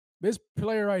 this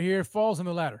player right here falls in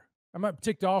the latter. I'm not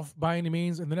ticked off by any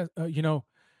means, and then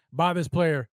by this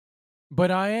player,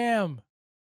 but I am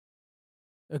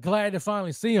glad to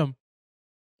finally see him,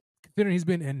 considering he's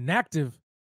been inactive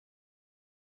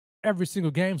every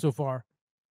single game so far.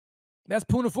 That's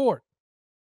Poona Ford.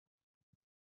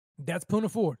 That's Poona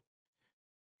Ford.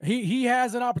 He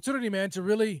has an opportunity, man, to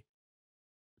really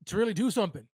do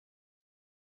something.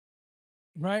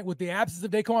 Right? With the absence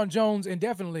of Daquan Jones, and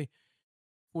definitely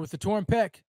with the torn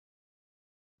pec,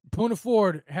 Poona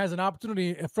Ford has an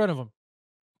opportunity in front of him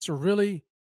to really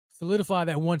solidify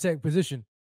that one-tech position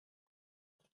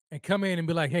and come in and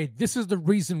be like, hey, this is the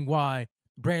reason why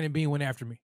Brandon Beane went after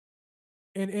me.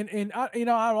 And I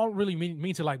don't really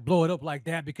mean to like blow it up like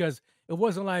that, because it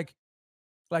wasn't like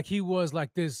he was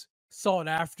like this sought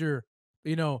after,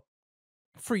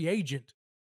 free agent.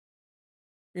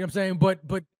 You know what I'm saying?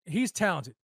 But he's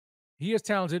talented. He is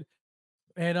talented.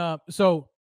 And so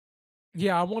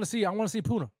Yeah, I want to see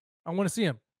Poona. I want to see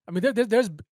him. I mean, there's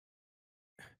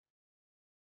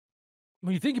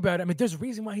when you think about it, I mean, there's a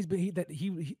reason why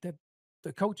that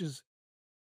the coaches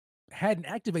hadn't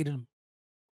activated him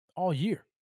all year,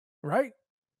 right?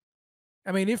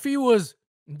 I mean, if he was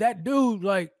that dude,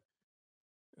 like,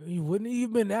 he wouldn't he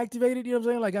have been activated. You know what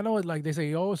I'm saying? Like, I know it, like they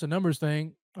say, oh, it's a numbers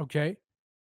thing, okay,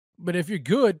 but if you're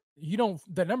good, you don't.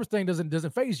 That numbers thing doesn't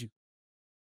phase you.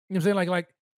 You know what I'm saying? Like,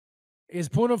 is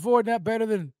Poona Ford not better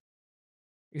than?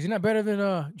 Is he not better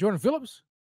than Jordan Phillips?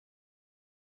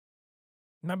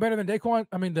 Not better than Daquan?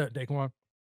 I mean, the Daquan,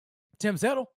 Tim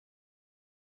Settle.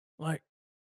 Like,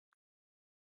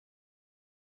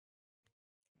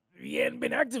 he hadn't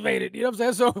been activated. You know what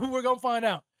I'm saying? So we're gonna find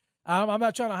out. I'm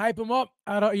not trying to hype him up.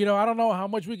 I don't know how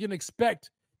much we can expect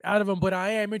out of him, but I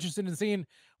am interested in seeing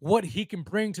what he can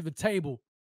bring to the table.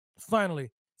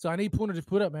 Finally, so I need Poona to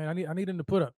put up, man. I need him to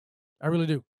put up. I really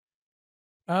do.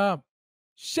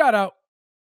 Shout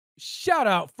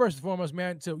out first and foremost,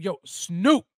 man, to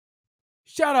Snoop.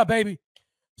 Shout out, baby.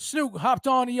 Snoop hopped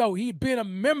on. He'd been a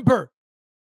member,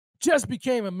 just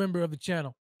became a member of the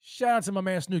channel. Shout out to my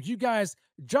man Snoop. You guys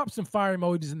drop some fire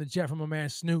emojis in the chat from my man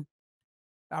Snoop.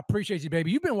 I appreciate you,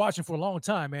 baby. You've been watching for a long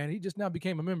time, man. He just now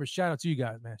became a member. Shout out to you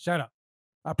guys, man. Shout out.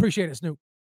 I appreciate it, Snoop.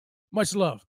 Much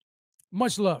love.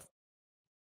 Much love.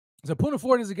 So Poona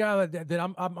Ford is a guy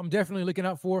that I'm definitely looking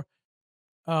out for.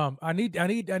 I need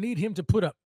him to put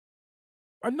up.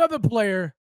 Another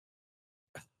player.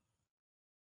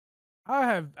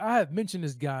 I have mentioned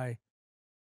this guy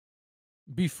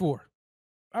before.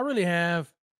 I really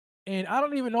have. And I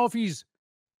don't even know if he's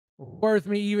worth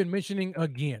me even mentioning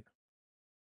again.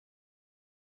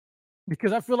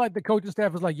 Because I feel like the coaching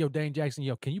staff is like, yo, Dane Jackson,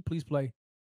 can you please play?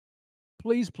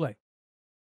 Please play.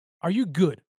 Are you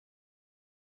good?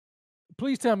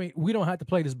 Please tell me we don't have to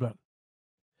play this brother.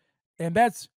 And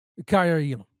that's Kaiir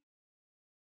Elam.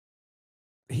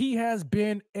 He has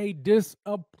been a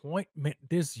disappointment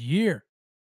this year.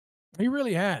 He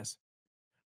really has.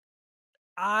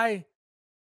 I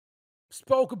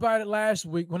spoke about it last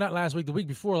week. Well, not last week, the week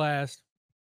before last.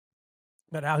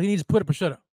 About how he needs to put up or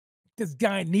shut up. This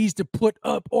guy needs to put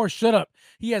up or shut up.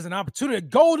 He has an opportunity, a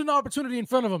golden opportunity in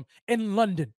front of him in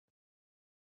London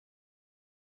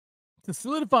to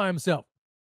solidify himself,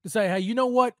 to say, hey, you know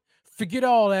what? Forget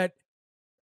all that.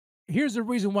 Here's the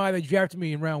reason why they drafted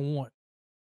me in round 1.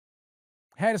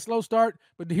 Had a slow start,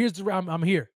 but here's the I'm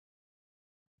here.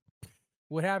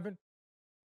 What happened?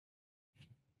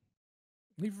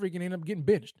 He freaking ended up getting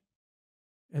benched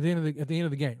at the end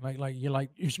of the game. Like you're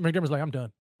like McDermott's like, I'm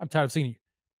done. I'm tired of seeing you.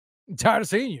 I'm tired of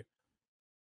seeing you.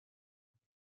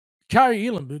 Kaiir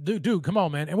Elam, dude, come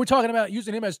on, man. And we're talking about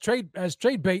using him as trade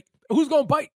bait. Who's gonna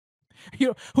bite?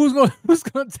 Who's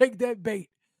gonna take that bait?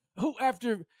 Who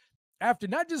after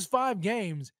not just 5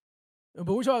 games,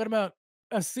 but we're talking about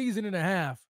a season and a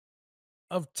half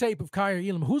of tape of Kaiir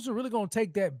Elam. Who's really gonna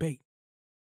take that bait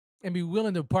and be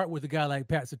willing to part with a guy like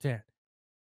Pat Surtain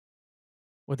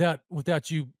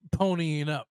without you ponying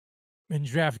up in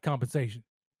draft compensation?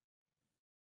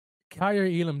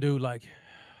 Kaiir Elam, dude, like,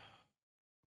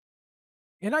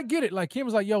 and I get it. Like, Kim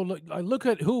was like, yo, look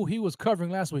at who he was covering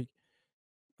last week.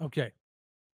 Okay.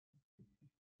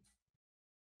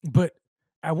 But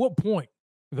at what point,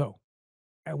 though?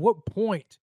 At what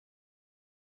point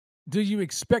do you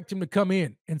expect him to come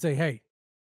in and say, hey,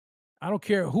 I don't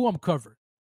care who I'm covering?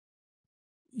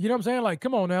 You know what I'm saying? Like,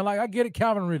 come on now. Like, I get it,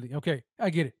 Calvin Ridley. Okay, I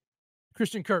get it.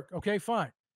 Christian Kirk. Okay,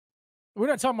 fine. We're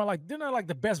not talking about, like, they're not like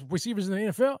the best receivers in the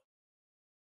NFL.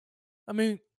 I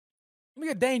mean, look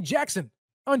at Dane Jackson,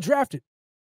 undrafted.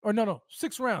 Or no,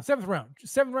 7th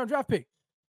round draft pick.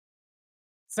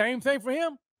 Same thing for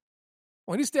him.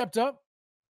 When he stepped up,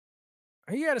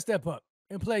 he had to step up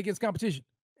and play against competition.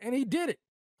 And he did it.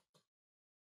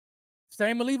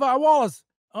 Same with Levi Wallace,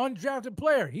 undrafted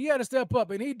player. He had to step up,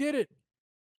 and he did it.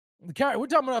 We're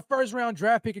talking about a 1st-round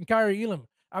draft pick in Kaiir Elam.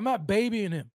 I'm not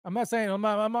babying him. I'm not saying I'm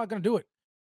not going to do it.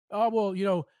 Oh,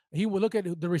 well, he would look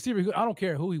at the receiver. I don't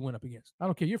care who he went up against. I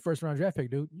don't care. Your 1st-round draft pick,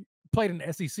 dude. You played in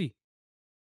the SEC.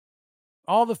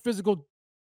 All the physical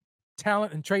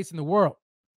talent and traits in the world.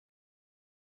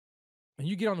 And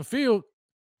you get on the field,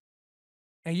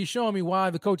 and you're showing me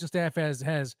why the coaching staff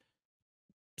has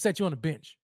set you on the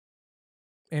bench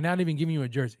and not even giving you a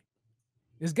jersey.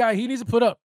 This guy, he needs to put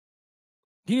up.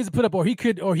 He needs to put up, or he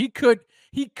could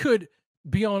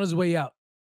be on his way out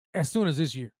as soon as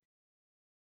this year.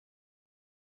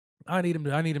 I need him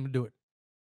to do it.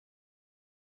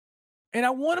 And I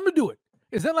want him to do it.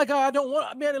 It's not like I don't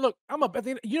want. Man, look, I'm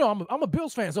a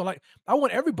Bills fan, so like I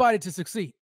want everybody to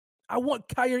succeed. I want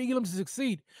Kaiir Elam to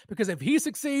succeed because if he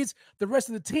succeeds, the rest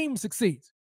of the team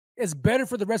succeeds. It's better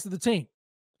for the rest of the team.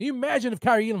 Can you imagine if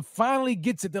Kaiir Elam finally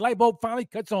gets it, the light bulb finally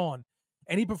cuts on,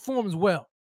 and he performs well?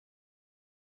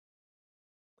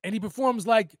 And he performs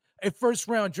like a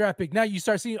first-round draft pick. Now you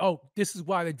start seeing, oh, this is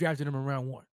why they drafted him in round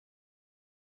 1.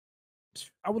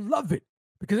 I would love it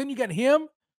because then you got him,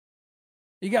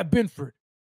 you got Benford,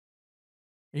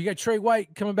 you got Trey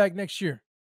White coming back next year.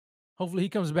 Hopefully he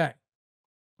comes back.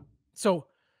 So,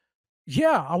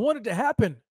 yeah, I want it to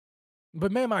happen.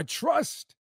 But, man, my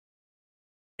trust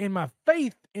and my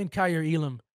faith in Kaiir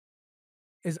Elam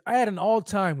is at an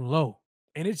all-time low.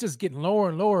 And it's just getting lower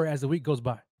and lower as the week goes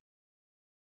by.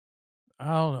 I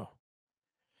don't know.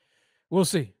 We'll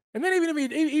see. And then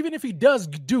even if he does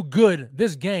do good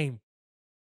this game,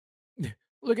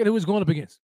 look at who he's going up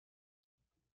against.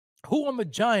 Who on the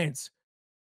Giants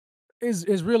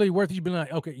is really worth you being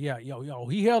like, okay, yeah, yo,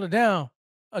 he held it down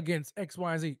against X,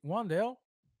 Y, and Z. Wandale?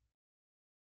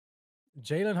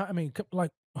 Jalen? I mean,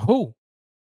 like, who?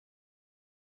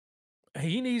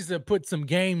 He needs to put some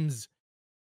games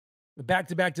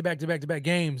back-to-back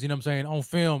games, you know what I'm saying, on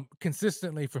film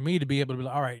consistently for me to be able to be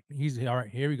like, all right,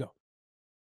 here we go.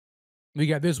 We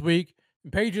got this week.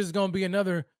 Pages is going to be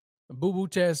another boo-boo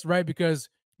test, right? Because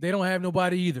they don't have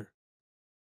nobody either.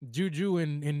 Juju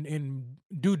and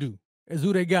Doo-Doo is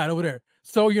who they got over there.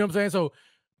 So, you know what I'm saying?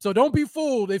 So don't be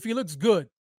fooled if he looks good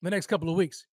the next couple of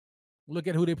weeks. Look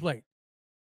at who they play.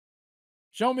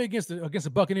 Show me against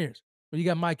the Buccaneers. But you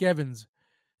got Mike Evans.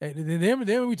 And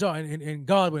then we talk, and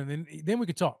Godwin, and then we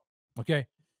can talk. Okay?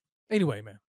 Anyway,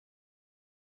 man.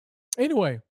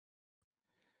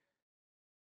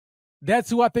 That's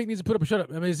who I think needs to put up a shut up.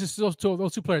 I mean, it's just those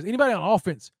two players. Anybody on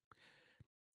offense?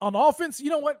 On offense, you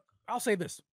know what? I'll say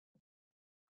this.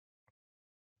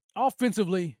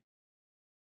 Offensively,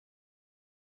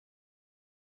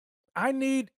 I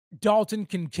need Dalton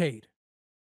Kincaid.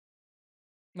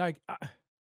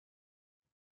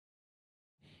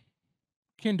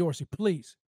 Ken Dorsey,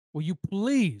 please, will you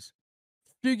please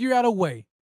figure out a way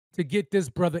to get this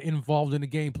brother involved in the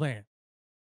game plan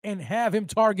and have him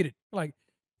targeted? Like,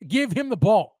 give him the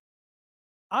ball.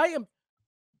 I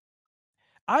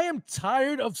am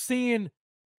tired of seeing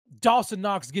Dawson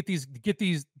Knox get these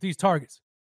targets.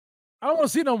 I don't want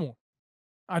to see it no more.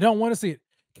 I don't want to see it.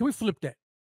 Can we flip that?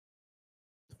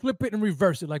 Flip it and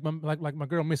reverse it, like my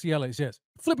girl Missy Elliott says.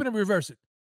 Flip it and reverse it.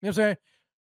 You know what I'm saying?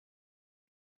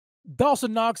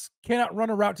 Dawson Knox cannot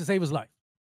run a route to save his life.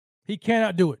 He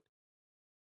cannot do it.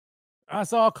 I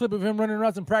saw a clip of him running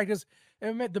routes in practice,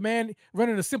 and met the man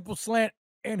running a simple slant,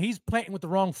 and he's planting with the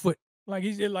wrong foot.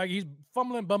 He's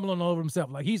fumbling, bumbling all over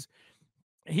himself.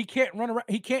 He can't run around.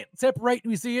 He can't separate.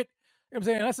 We see it. You know what I'm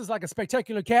saying? Unless it's like a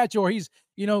spectacular catch, or he's,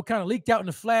 kind of leaked out in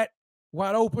the flat,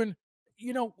 wide open.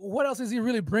 What else is he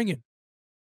really bringing?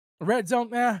 Red zone?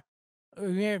 Yeah,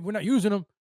 we're not using him.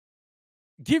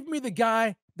 Give me the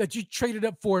guy that you traded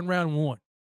up for in round 1.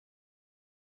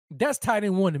 That's tight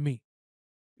end 1 to me.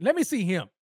 Let me see him.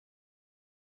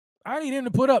 I need him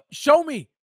to put up. Show me.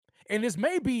 And this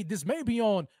may be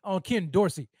on Ken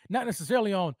Dorsey, not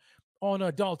necessarily on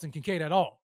Dalton Kincaid at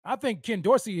all. I think Ken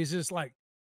Dorsey is just like,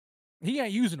 he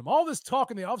ain't using them. All this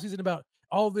talk in the offseason about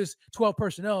all this 12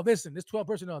 personnel, this and this 12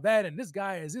 personnel, that, and this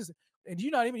guy is this, and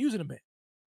you're not even using him, man.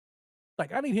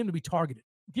 Like, I need him to be targeted.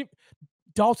 Give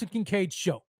Dalton Kincaid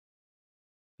show.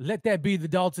 Let that be the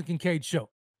Dalton Kincaid show.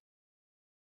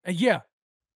 And yeah,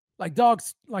 like Dog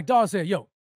said, yo,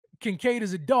 Kincaid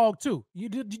is a dog too. You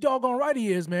doggone right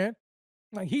he is, man.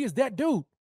 Like, he is that dude.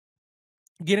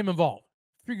 Get him involved.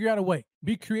 Figure out a way.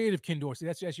 Be creative, Ken Dorsey.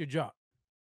 That's your job.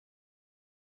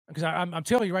 Because I'm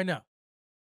telling you right now,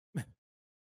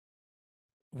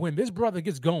 when this brother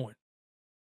gets going,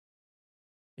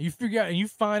 and you figure out and you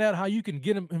find out how you can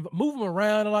get him, move him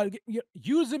around a lot,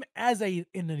 use him as an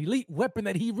elite weapon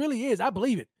that he really is. I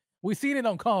believe it. We've seen it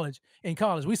in college.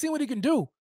 We've seen what he can do.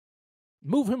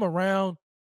 Move him around,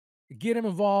 get him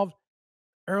involved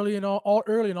early and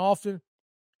often.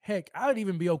 Heck, I'd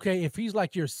even be okay if he's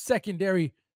like your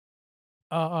secondary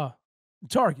target. You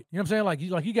know what I'm saying? Like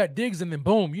you got Diggs and then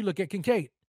boom, you look at Kincaid.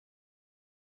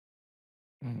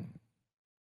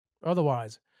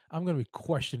 Otherwise, I'm going to be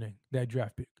questioning that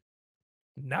draft pick.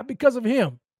 Not because of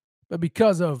him, but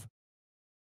because of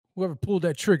whoever pulled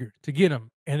that trigger to get him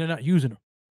and they're not using him.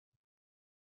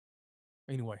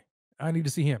 Anyway, I need to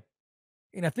see him.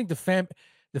 And I think the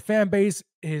fan base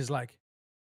is like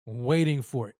waiting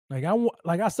for it.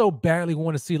 I so badly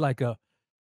want to see like a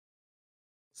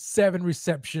 7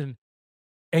 reception,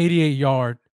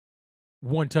 88-yard,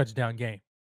 1 touchdown game.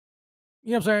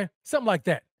 You know what I'm saying? Something like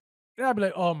that. And I'd be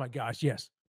like, oh my gosh, yes.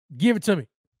 Give it to me.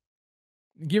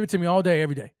 Give it to me all day,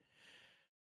 every day.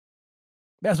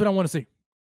 That's what I want to see.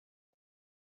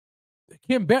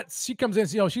 Kim Betts, she comes in,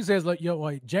 she says, like,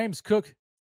 James Cook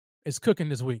is cooking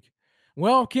this week.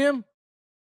 Well, Kim,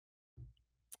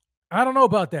 I don't know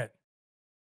about that.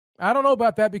 I don't know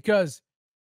about that because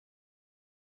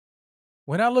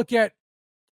when I look at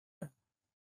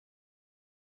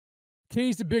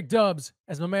keys to big dubs,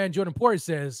 as my man Jordan Porter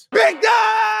says, Big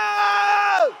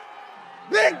dubs!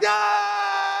 Big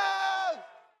dubs!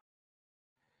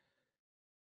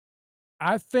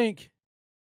 I think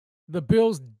the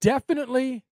Bills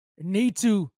definitely need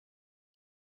to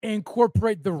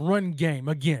incorporate the run game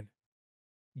again.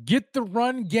 Get the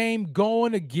run game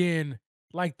going again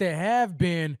like they have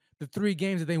been the 3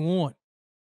 games that they won.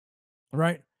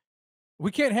 Right?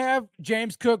 We can't have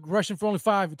James Cook rushing for only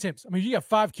 5 attempts. I mean, you got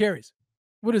 5 carries.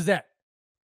 What is that?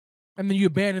 And then you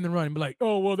abandon the run and be like,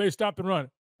 oh, well, they stopped the run.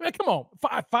 Man, come on.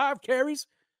 5 carries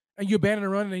and you abandon the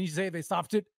run and then you say they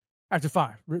stopped it after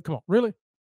 5. Come on. Really?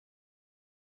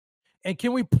 And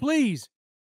can we please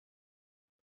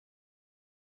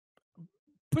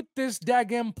put this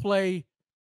daggum play,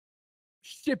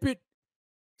 ship it,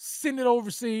 send it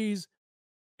overseas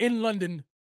in London,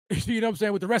 you know what I'm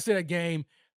saying, with the rest of that game,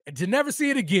 and to never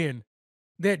see it again,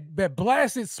 that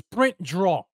blasted sprint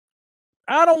draw.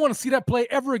 I don't want to see that play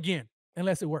ever again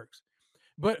unless it works.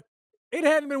 But it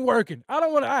hadn't been working.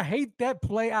 I hate that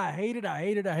play. I hate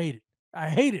it.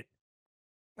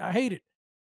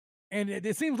 And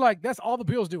it seems like that's all the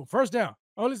Bills do. First down.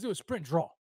 Oh, let's do a sprint draw.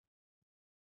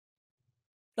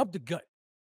 Up the gut.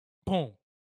 Boom.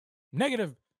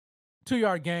 Negative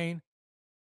 2-yard gain.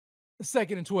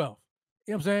 2nd and 12.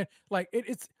 You know what I'm saying? Like,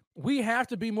 we have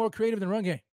to be more creative in the run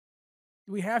game.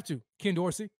 We have to, Ken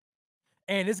Dorsey.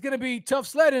 And it's going to be tough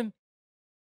sledding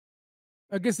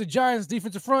against the Giants'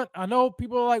 defensive front. I know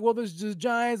people are like, well, there's just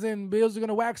Giants and Bills are going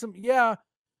to wax them. Yeah,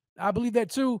 I believe that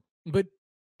too. But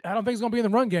I don't think it's going to be in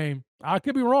the run game. I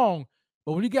could be wrong.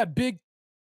 But when you got big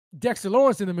Dexter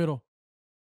Lawrence in the middle,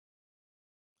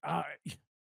 are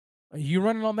you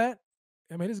running on that?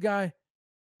 I mean, this guy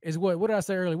is what did I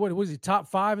say earlier? What was he, top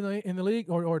 5 in the league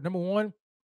or number 1?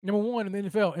 Number 1 in the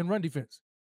NFL in run defense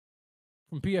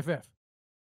from PFF.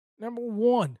 Number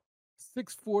 1,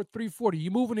 6'4", 340.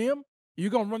 You moving him? You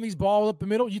going to run these balls up the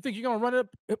middle? You think you're going to run it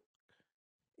up?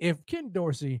 If Ken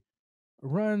Dorsey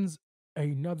runs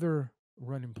another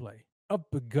running play up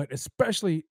the gut,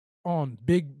 especially on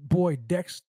big boy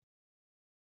Dex,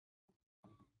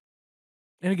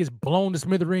 and it gets blown to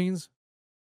smithereens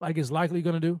like it's likely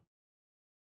going to do,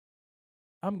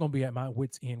 I'm going to be at my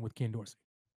wit's end with Ken Dorsey.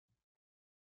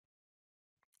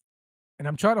 And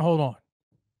I'm trying to hold on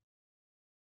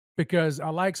because I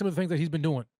like some of the things that he's been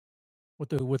doing with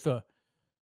the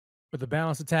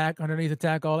balanced attack, underneath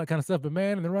attack, all that kind of stuff. But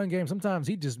man, in the run game, sometimes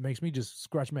he just makes me just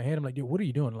scratch my head. I'm like, dude, what are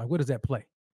you doing? Like, what is that play?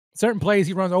 Certain plays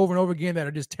he runs over and over again that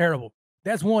are just terrible.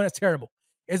 That's one that's terrible.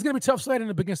 It's going to be tough sledding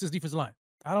up against this defensive line.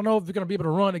 I don't know if they're going to be able to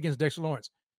run against Dexter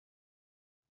Lawrence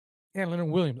and Leonard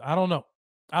Williams. I don't know.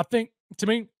 I think, to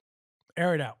me,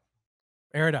 air it out.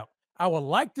 Air it out. I would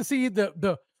like to see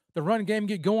the run game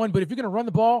get going, but if you're going to run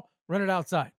the ball, run it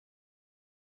outside.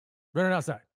 Run it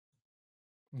outside.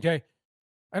 Okay?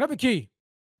 Another key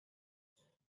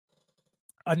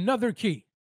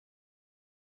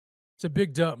to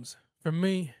big dubs for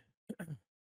me,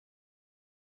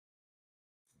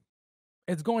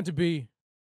 it's going to be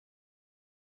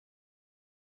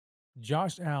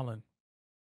Josh Allen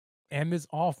and this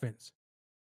offense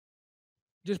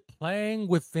just playing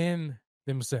within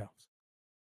themselves.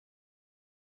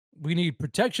 We need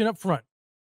protection up front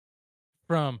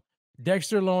from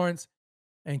Dexter Lawrence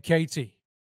and KT.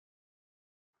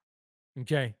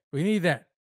 Okay, we need that.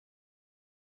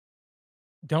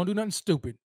 Don't do nothing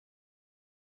stupid.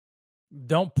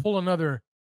 Don't pull another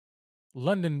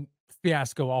London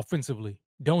fiasco offensively.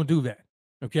 Don't do that.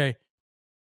 Okay?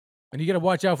 And you got to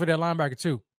watch out for that linebacker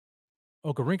too.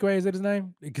 Okoronkwo, is that his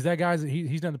name? Because that guy's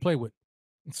he's nothing to play with.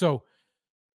 So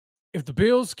if the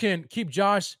Bills can keep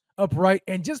Josh upright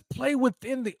and just play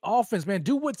within the offense, man,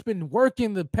 do what's been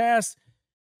working the past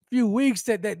few weeks.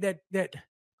 That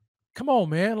come on,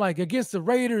 man, like against the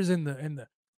Raiders and the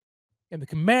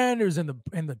Commanders and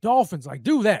the Dolphins, like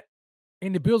do that,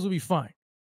 and the Bills will be fine.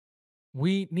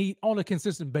 We need on a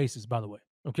consistent basis, by the way.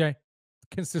 Okay,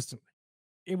 consistently,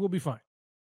 it will be fine.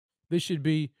 This should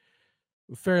be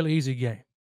a fairly easy game.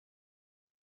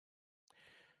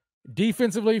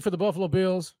 Defensively for the Buffalo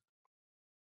Bills,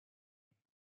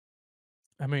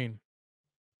 I mean,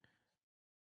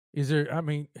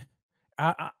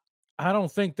 I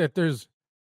don't think that there's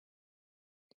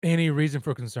any reason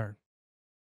for concern.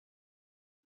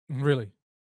 Really.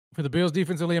 for the Bills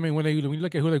defensively, I mean, when you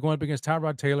look at who they're going up against,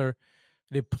 Tyrod Taylor,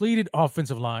 depleted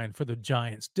offensive line for the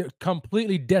Giants,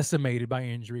 completely decimated by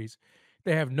injuries.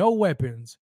 They have no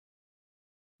weapons.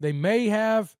 They may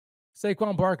have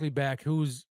Saquon Barkley back,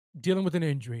 who's dealing with an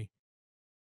injury.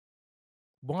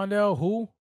 Wandell, who?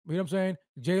 You know what I'm saying?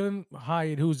 Jalen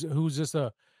Hyatt, who's just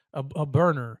a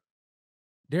burner.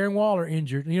 Darren Waller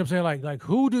injured. You know what I'm saying? Like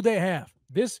who do they have?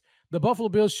 The Buffalo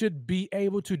Bills should be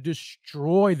able to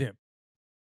destroy them.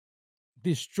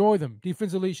 Destroy them.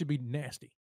 Defensively should be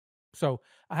nasty. So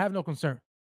I have no concern.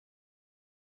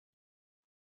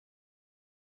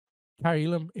 Kyrie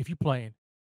Elam, if you're playing,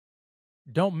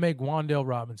 don't make Wandell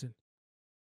Robinson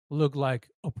look like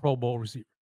a Pro Bowl receiver.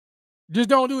 Just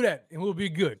don't do that, and we'll be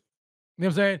good. You know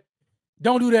what I'm saying?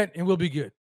 Don't do that, and we'll be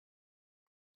good.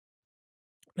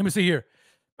 Let me see here.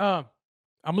 I'm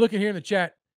looking here in the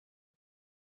chat.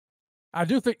 I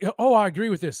do think, I agree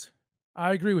with this.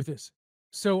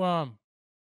 So,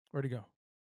 where'd he go?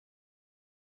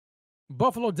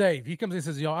 Buffalo Dave, he comes in and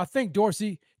says, y'all, I think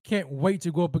Dorsey can't wait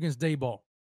to go up against Daboll.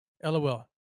 LOL.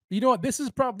 You know what? This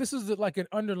is like an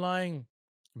underlying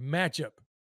matchup,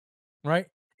 right?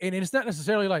 And it's not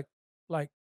necessarily like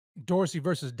Dorsey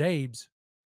versus Dabes,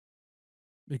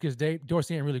 because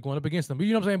Dorsey ain't really going up against them. But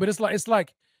you know what I'm saying? But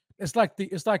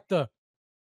it's like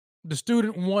the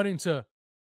student wanting to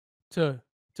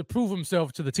prove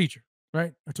himself to the teacher,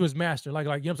 right? Or to his master. Like you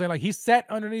know what I'm saying? Like he sat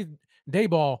underneath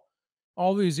Daboll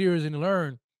all these years and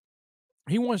learned.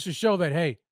 He wants to show that,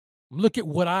 hey, look at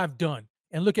what I've done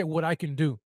and look at what I can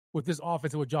do with this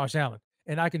offense and with Josh Allen.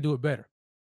 And I can do it better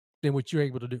than what you're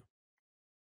able to do.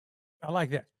 I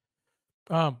like that.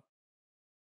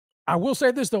 I will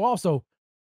say this, though, also.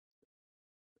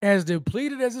 As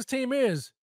depleted as this team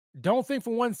is, don't think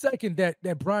for 1 second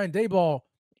that Brian Daboll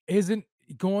isn't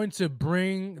going to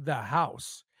bring the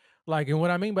house. Like, and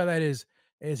what I mean by that is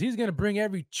he's going to bring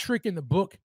every trick in the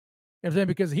book. You know what I'm saying?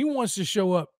 Because he wants to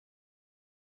show up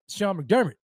Sean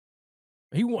McDermott.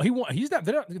 He's not,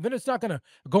 they're just not going to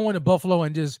go into Buffalo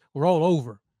and just roll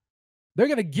over. They're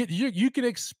going to get, you can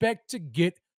expect to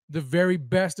get the very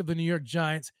best of the New York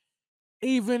Giants,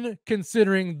 even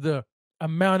considering the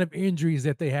amount of injuries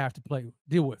that they have to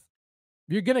deal with.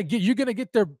 You're gonna get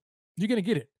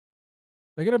it.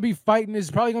 They're gonna be fighting.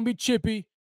 It's probably gonna be chippy.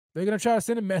 They're gonna try to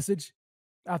send a message.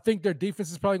 I think their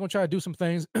defense is probably gonna try to do some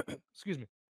things. Excuse me.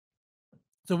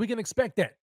 So we can expect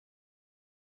that.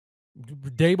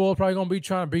 Daboll probably gonna be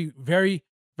trying to be very,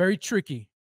 very tricky. You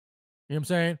know what I'm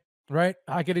saying? Right?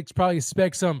 I could probably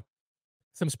expect some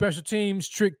special teams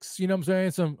tricks. You know what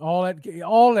I'm saying? All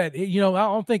that. You know, I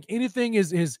don't think anything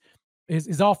is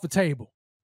off the table.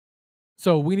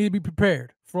 So we need to be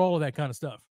prepared for all of that kind of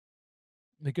stuff,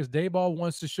 because Daboll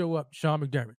wants to show up Sean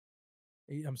McDermott.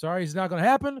 I'm sorry, it's not going to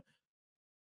happen,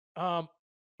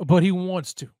 but he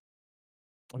wants to.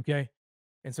 Okay?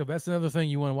 And so that's another thing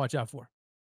you want to watch out for.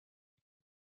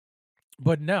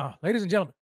 But now, ladies and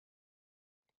gentlemen,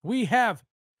 we have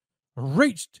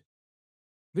reached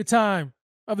the time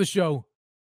of the show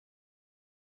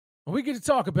when we get to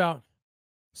talk about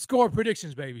score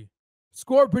predictions, baby.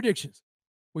 Score predictions.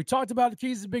 We talked about the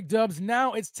keys to big dubs.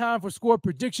 Now it's time for score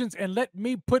predictions, and let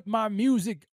me put my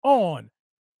music on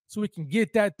so we can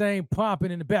get that thing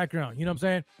popping in the background. You know what I'm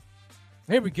saying?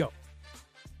 Here we go.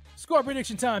 Score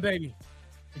prediction time, baby.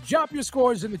 Drop your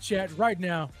scores in the chat right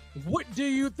now. What do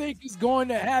you think is going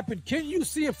to happen? Can you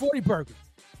see a 40 burger?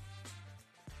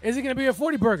 Is it going to be a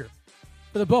 40 burger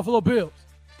for the Buffalo Bills?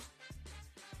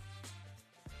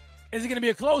 Is it going to be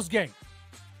a close game?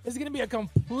 Is it going to be a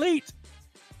complete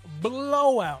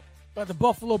blowout by the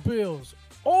Buffalo Bills?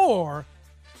 Or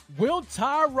will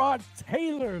Tyrod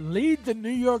Taylor lead the New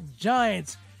York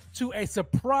Giants to a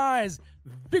surprise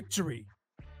victory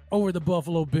over the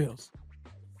Buffalo Bills?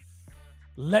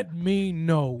 Let me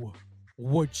know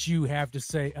what you have to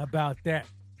say about that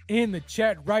in the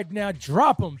chat right now.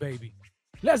 Drop them, baby.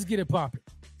 Let's get it popping.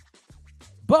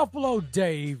 Buffalo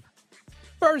Dave,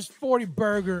 first 40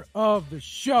 burger of the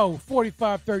show,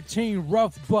 4513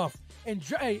 Rough Buff. And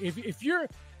hey, if you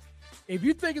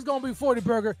think it's gonna be 40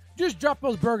 burger, just drop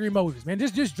those burger emojis, man.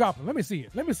 Just drop them. Let me see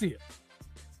it.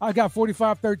 I got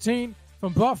 4513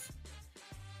 from Buff.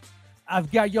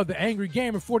 I've got the Angry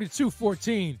Gamer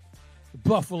 4214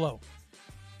 Buffalo.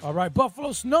 All right,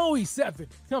 Buffalo Snowy 7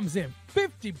 comes in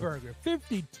 50 burger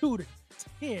 52-10.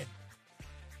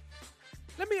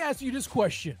 Let me ask you this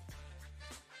question.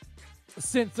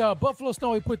 Since Buffalo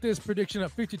Snowy put this prediction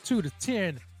up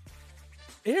 52-10,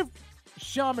 if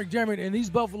Sean McDermott and these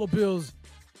Buffalo Bills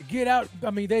get out,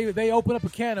 I mean, they open up a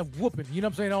can of whooping, you know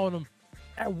what I'm saying, on them,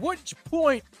 at which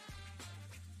point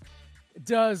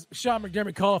does Sean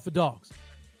McDermott call off the dogs?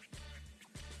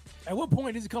 At what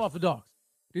point does he call off the dogs?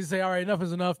 Does he say, all right, enough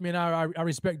is enough, man? I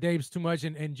respect Davis too much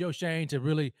and Joe Shane to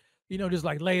really, just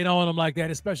like lay it on him like that,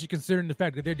 especially considering the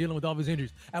fact that they're dealing with all these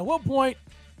injuries. At what point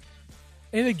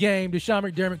in the game does Sean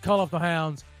McDermott call off the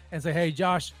Hounds and say, hey,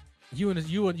 Josh, you and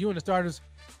the starters,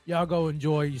 y'all go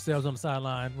enjoy yourselves on the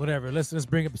sideline, whatever. Let's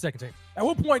bring up the second team. At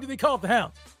what point do they call off the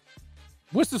Hounds?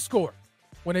 What's the score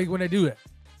when they do that?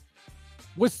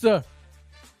 What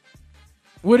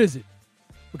is it?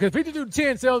 Because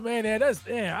 52-10 tells, man, I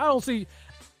don't see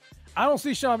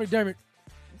Sean McDermott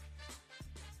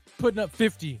putting up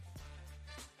 50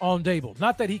 on Dable.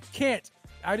 Not that he can't.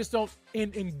 I just don't,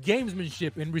 in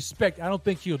gamesmanship and respect, I don't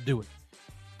think he'll do it.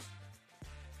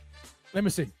 Let me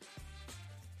see.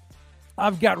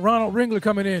 I've got Ronald Ringler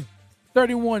coming in.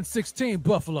 31-16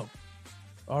 Buffalo.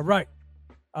 All right.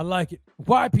 I like it.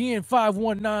 YPN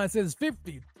 519 says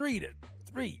 53-3.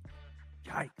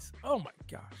 Yikes. Oh, my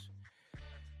gosh.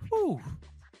 Whew.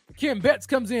 Kim Betts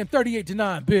comes in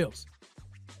 38-9 Bills.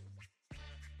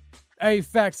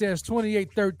 A-Fact says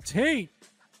 28-13.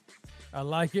 I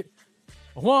like it.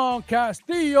 Juan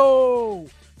Castillo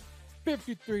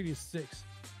 53-6.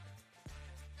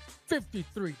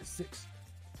 53-6.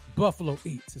 Buffalo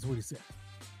eats is what he said.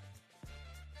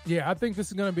 Yeah, I think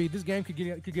this game could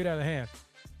get out of hand.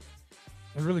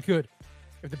 It really could.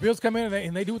 If the Bills come in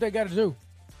and they do what they got to do,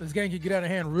 this game could get out of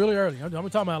hand really early. I'm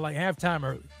talking about like halftime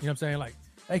early. You know what I'm saying? Like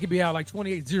they could be out like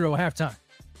 28-0 halftime.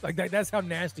 Like that's how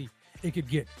nasty it could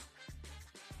get.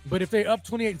 But if they up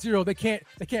 28-0,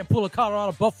 they can't pull a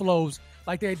Colorado Buffaloes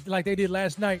like they did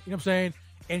last night. You know what I'm saying?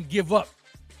 And give up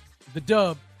the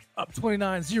dub up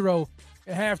 29-0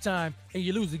 at halftime, and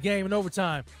you lose the game in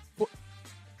overtime.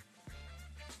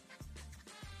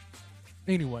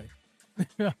 Anyway,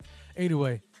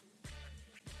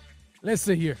 let's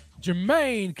see here.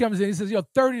 Jermaine comes in. He says,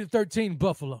 30-13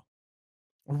 Buffalo.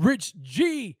 Rich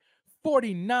G,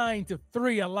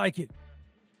 49-3. I like it.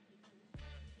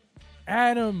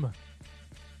 Adam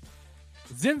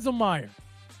Zinzelmeyer.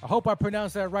 I hope I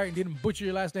pronounced that right and didn't butcher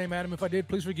your last name, Adam. If I did,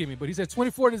 please forgive me. But he said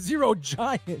 24-0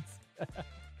 Giants.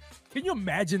 Can you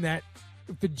imagine that?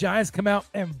 If the Giants come out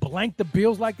and blank the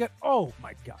Bills like that? Oh,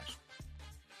 my gosh.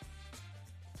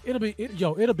 It'll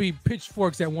be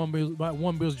pitchforks at one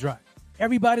Bills drive.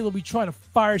 Everybody will be trying to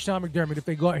fire Sean McDermott if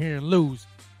they go out here and lose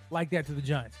like that to the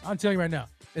Giants. I'm telling you right now,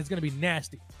 it's going to be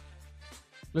nasty.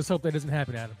 Let's hope that doesn't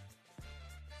happen, Adam.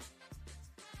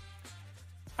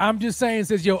 I'm just saying,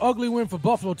 says, ugly win for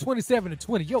Buffalo,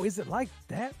 27-20. Is it like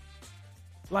that?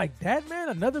 Like that, man?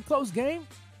 Another close game?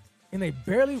 And they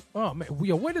barely, oh, man.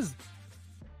 What does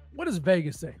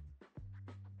Vegas say?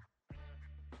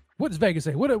 What does Vegas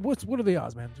say? What are the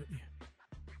odds, man?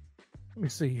 Let me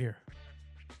see here.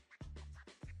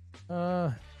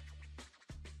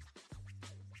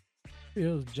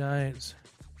 Bills, Giants.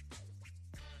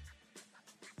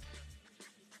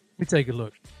 Let me take a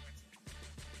look.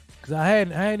 Because I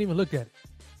hadn't even looked at it.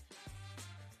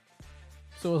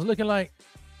 So it's looking like,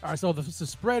 all right, so the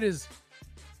spread is,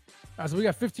 all right, so we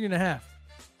got 15.5.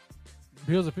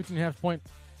 Bills are 15.5 point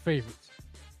favorites.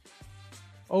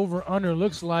 Over under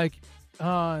looks like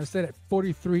instead at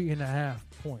 43.5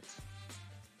 points.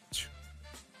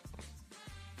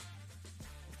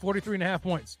 43.5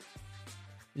 points.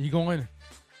 You going?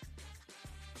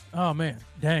 Oh man,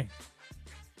 dang.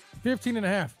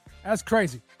 15.5. That's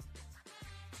crazy.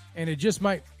 And they just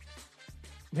might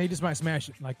smash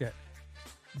it like that.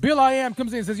 Bill I Am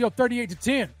comes in and says,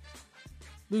 38-10.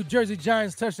 New Jersey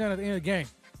Giants touchdown at the end of the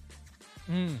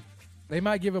game. They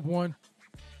might give up one.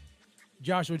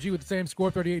 Joshua G with the same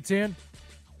score, 38-10.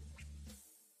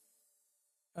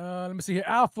 Let me see here.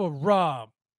 Alpha Rob,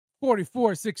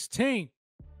 44-16.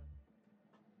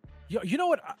 You know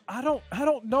what? I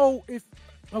don't know if.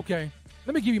 Okay,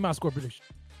 let me give you my score prediction.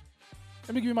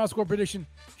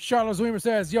 Charlotte Zwimmer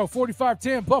says,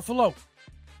 45-10 Buffalo.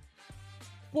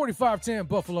 45-10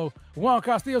 Buffalo. Juan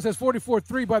Castillo says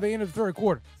 44-3 by the end of the third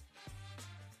quarter.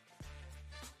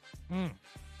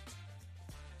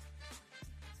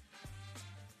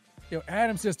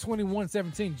 Adam says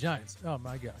 21-17 Giants. Oh,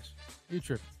 my gosh. You're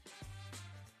tripping.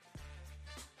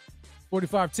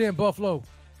 45-10 Buffalo.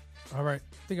 All right.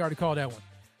 I think I already called that one.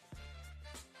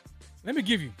 Let me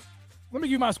give you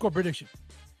my score prediction.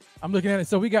 I'm looking at it.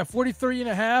 So we got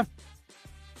 43.5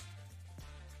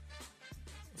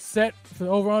 set for the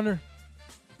over-under.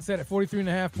 Set at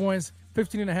 43.5 points.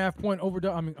 15.5 point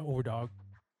overdog.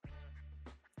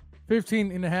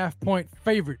 15.5 point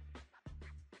favorite.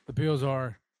 The Bills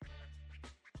are.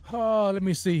 Oh, let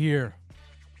me see here.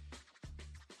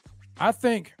 I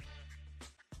think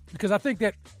Sean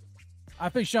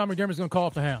McDermott's going to call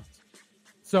off the Hounds.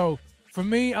 So for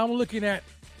me, I'm looking at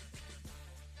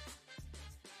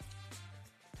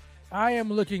I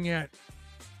am looking at.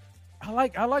 I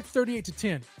like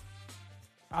 38-10.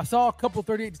 I saw a couple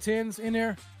 38-10s in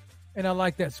there, and I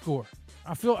like that score.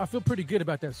 I feel pretty good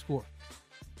about that score.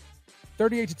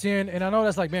 38-10, and I know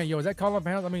that's like, man, is that calling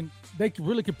pounds? I mean, they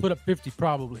really could put up 50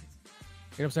 probably.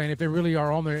 You know what I'm saying? If they really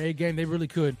are on their A game, they really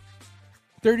could.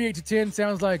 38-10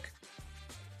 sounds like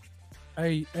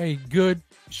a good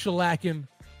shellacking.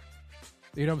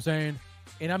 You know what I'm saying?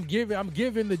 And I'm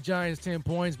giving the Giants 10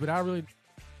 points, but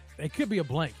it could be a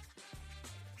blank.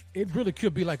 It really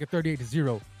could be like a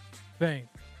 38-0 thing.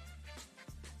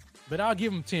 But I'll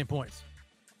give them 10 points.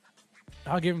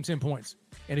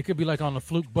 And it could be like on the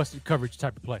fluke busted coverage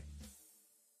type of play.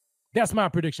 That's my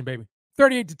prediction, baby.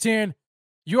 38-10.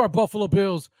 Your Buffalo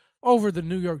Bills over the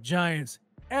New York Giants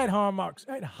at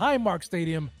Highmark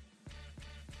Stadium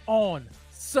on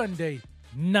Sunday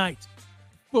Night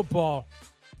Football.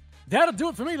 That'll do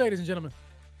it for me, ladies and gentlemen.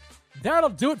 That'll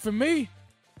do it for me.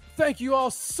 Thank you all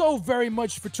so very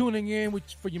much for tuning in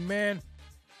for your man.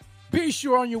 Be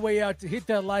sure on your way out to hit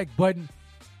that like button,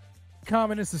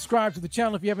 comment, and subscribe to the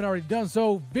channel if you haven't already done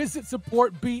so. Visit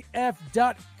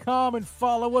supportbf.com and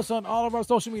follow us on all of our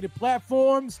social media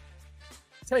platforms.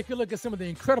 Take a look at some of the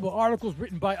incredible articles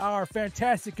written by our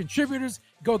fantastic contributors.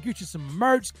 Go get you some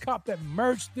merch. Cop that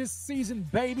merch this season,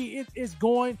 baby. It is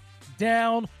going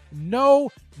down. No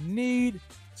need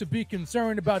to be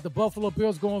concerned about the Buffalo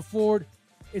Bills going forward.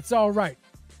 It's all right.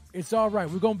 It's all right.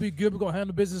 We're going to be good. We're going to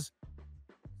handle business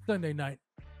Sunday night.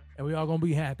 And we're all going to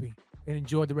be happy and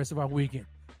enjoy the rest of our weekend.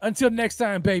 Until next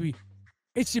time, baby,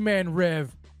 it's your man,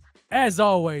 Rev. As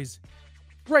always,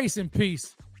 grace and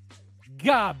peace.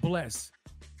 God bless.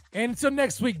 And until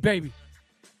next week, baby,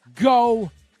 go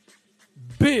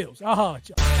Bills. I'll holler at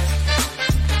y'all.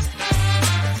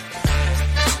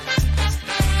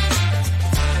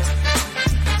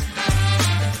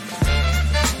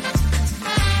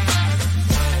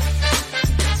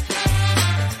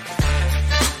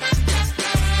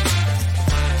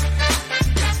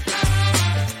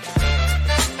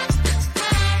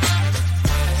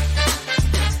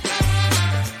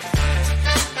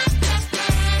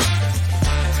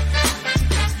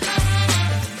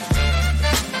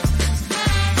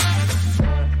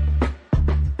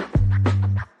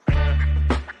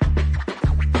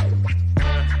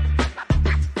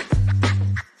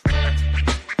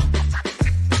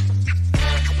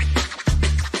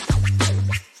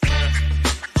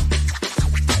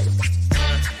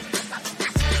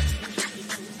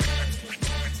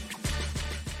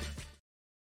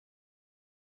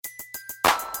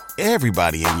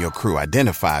 Everybody in your crew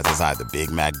identifies as either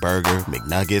Big Mac Burger,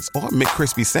 McNuggets, or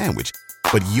McCrispy Sandwich.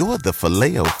 But you're the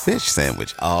Filet-O-Fish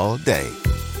Sandwich all day.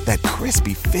 That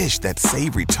crispy fish, that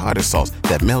savory tartar sauce,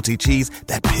 that melty cheese,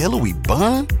 that pillowy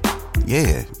bun.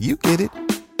 Yeah, you get it.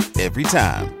 Every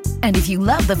time. And if you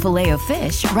love the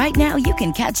Filet-O-Fish, right now you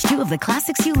can catch two of the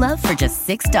classics you love for just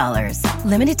 $6.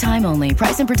 Limited time only.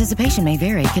 Price and participation may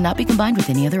vary. Cannot be combined with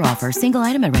any other offer. Single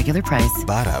item at regular price.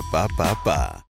 Ba-da-ba-ba-ba.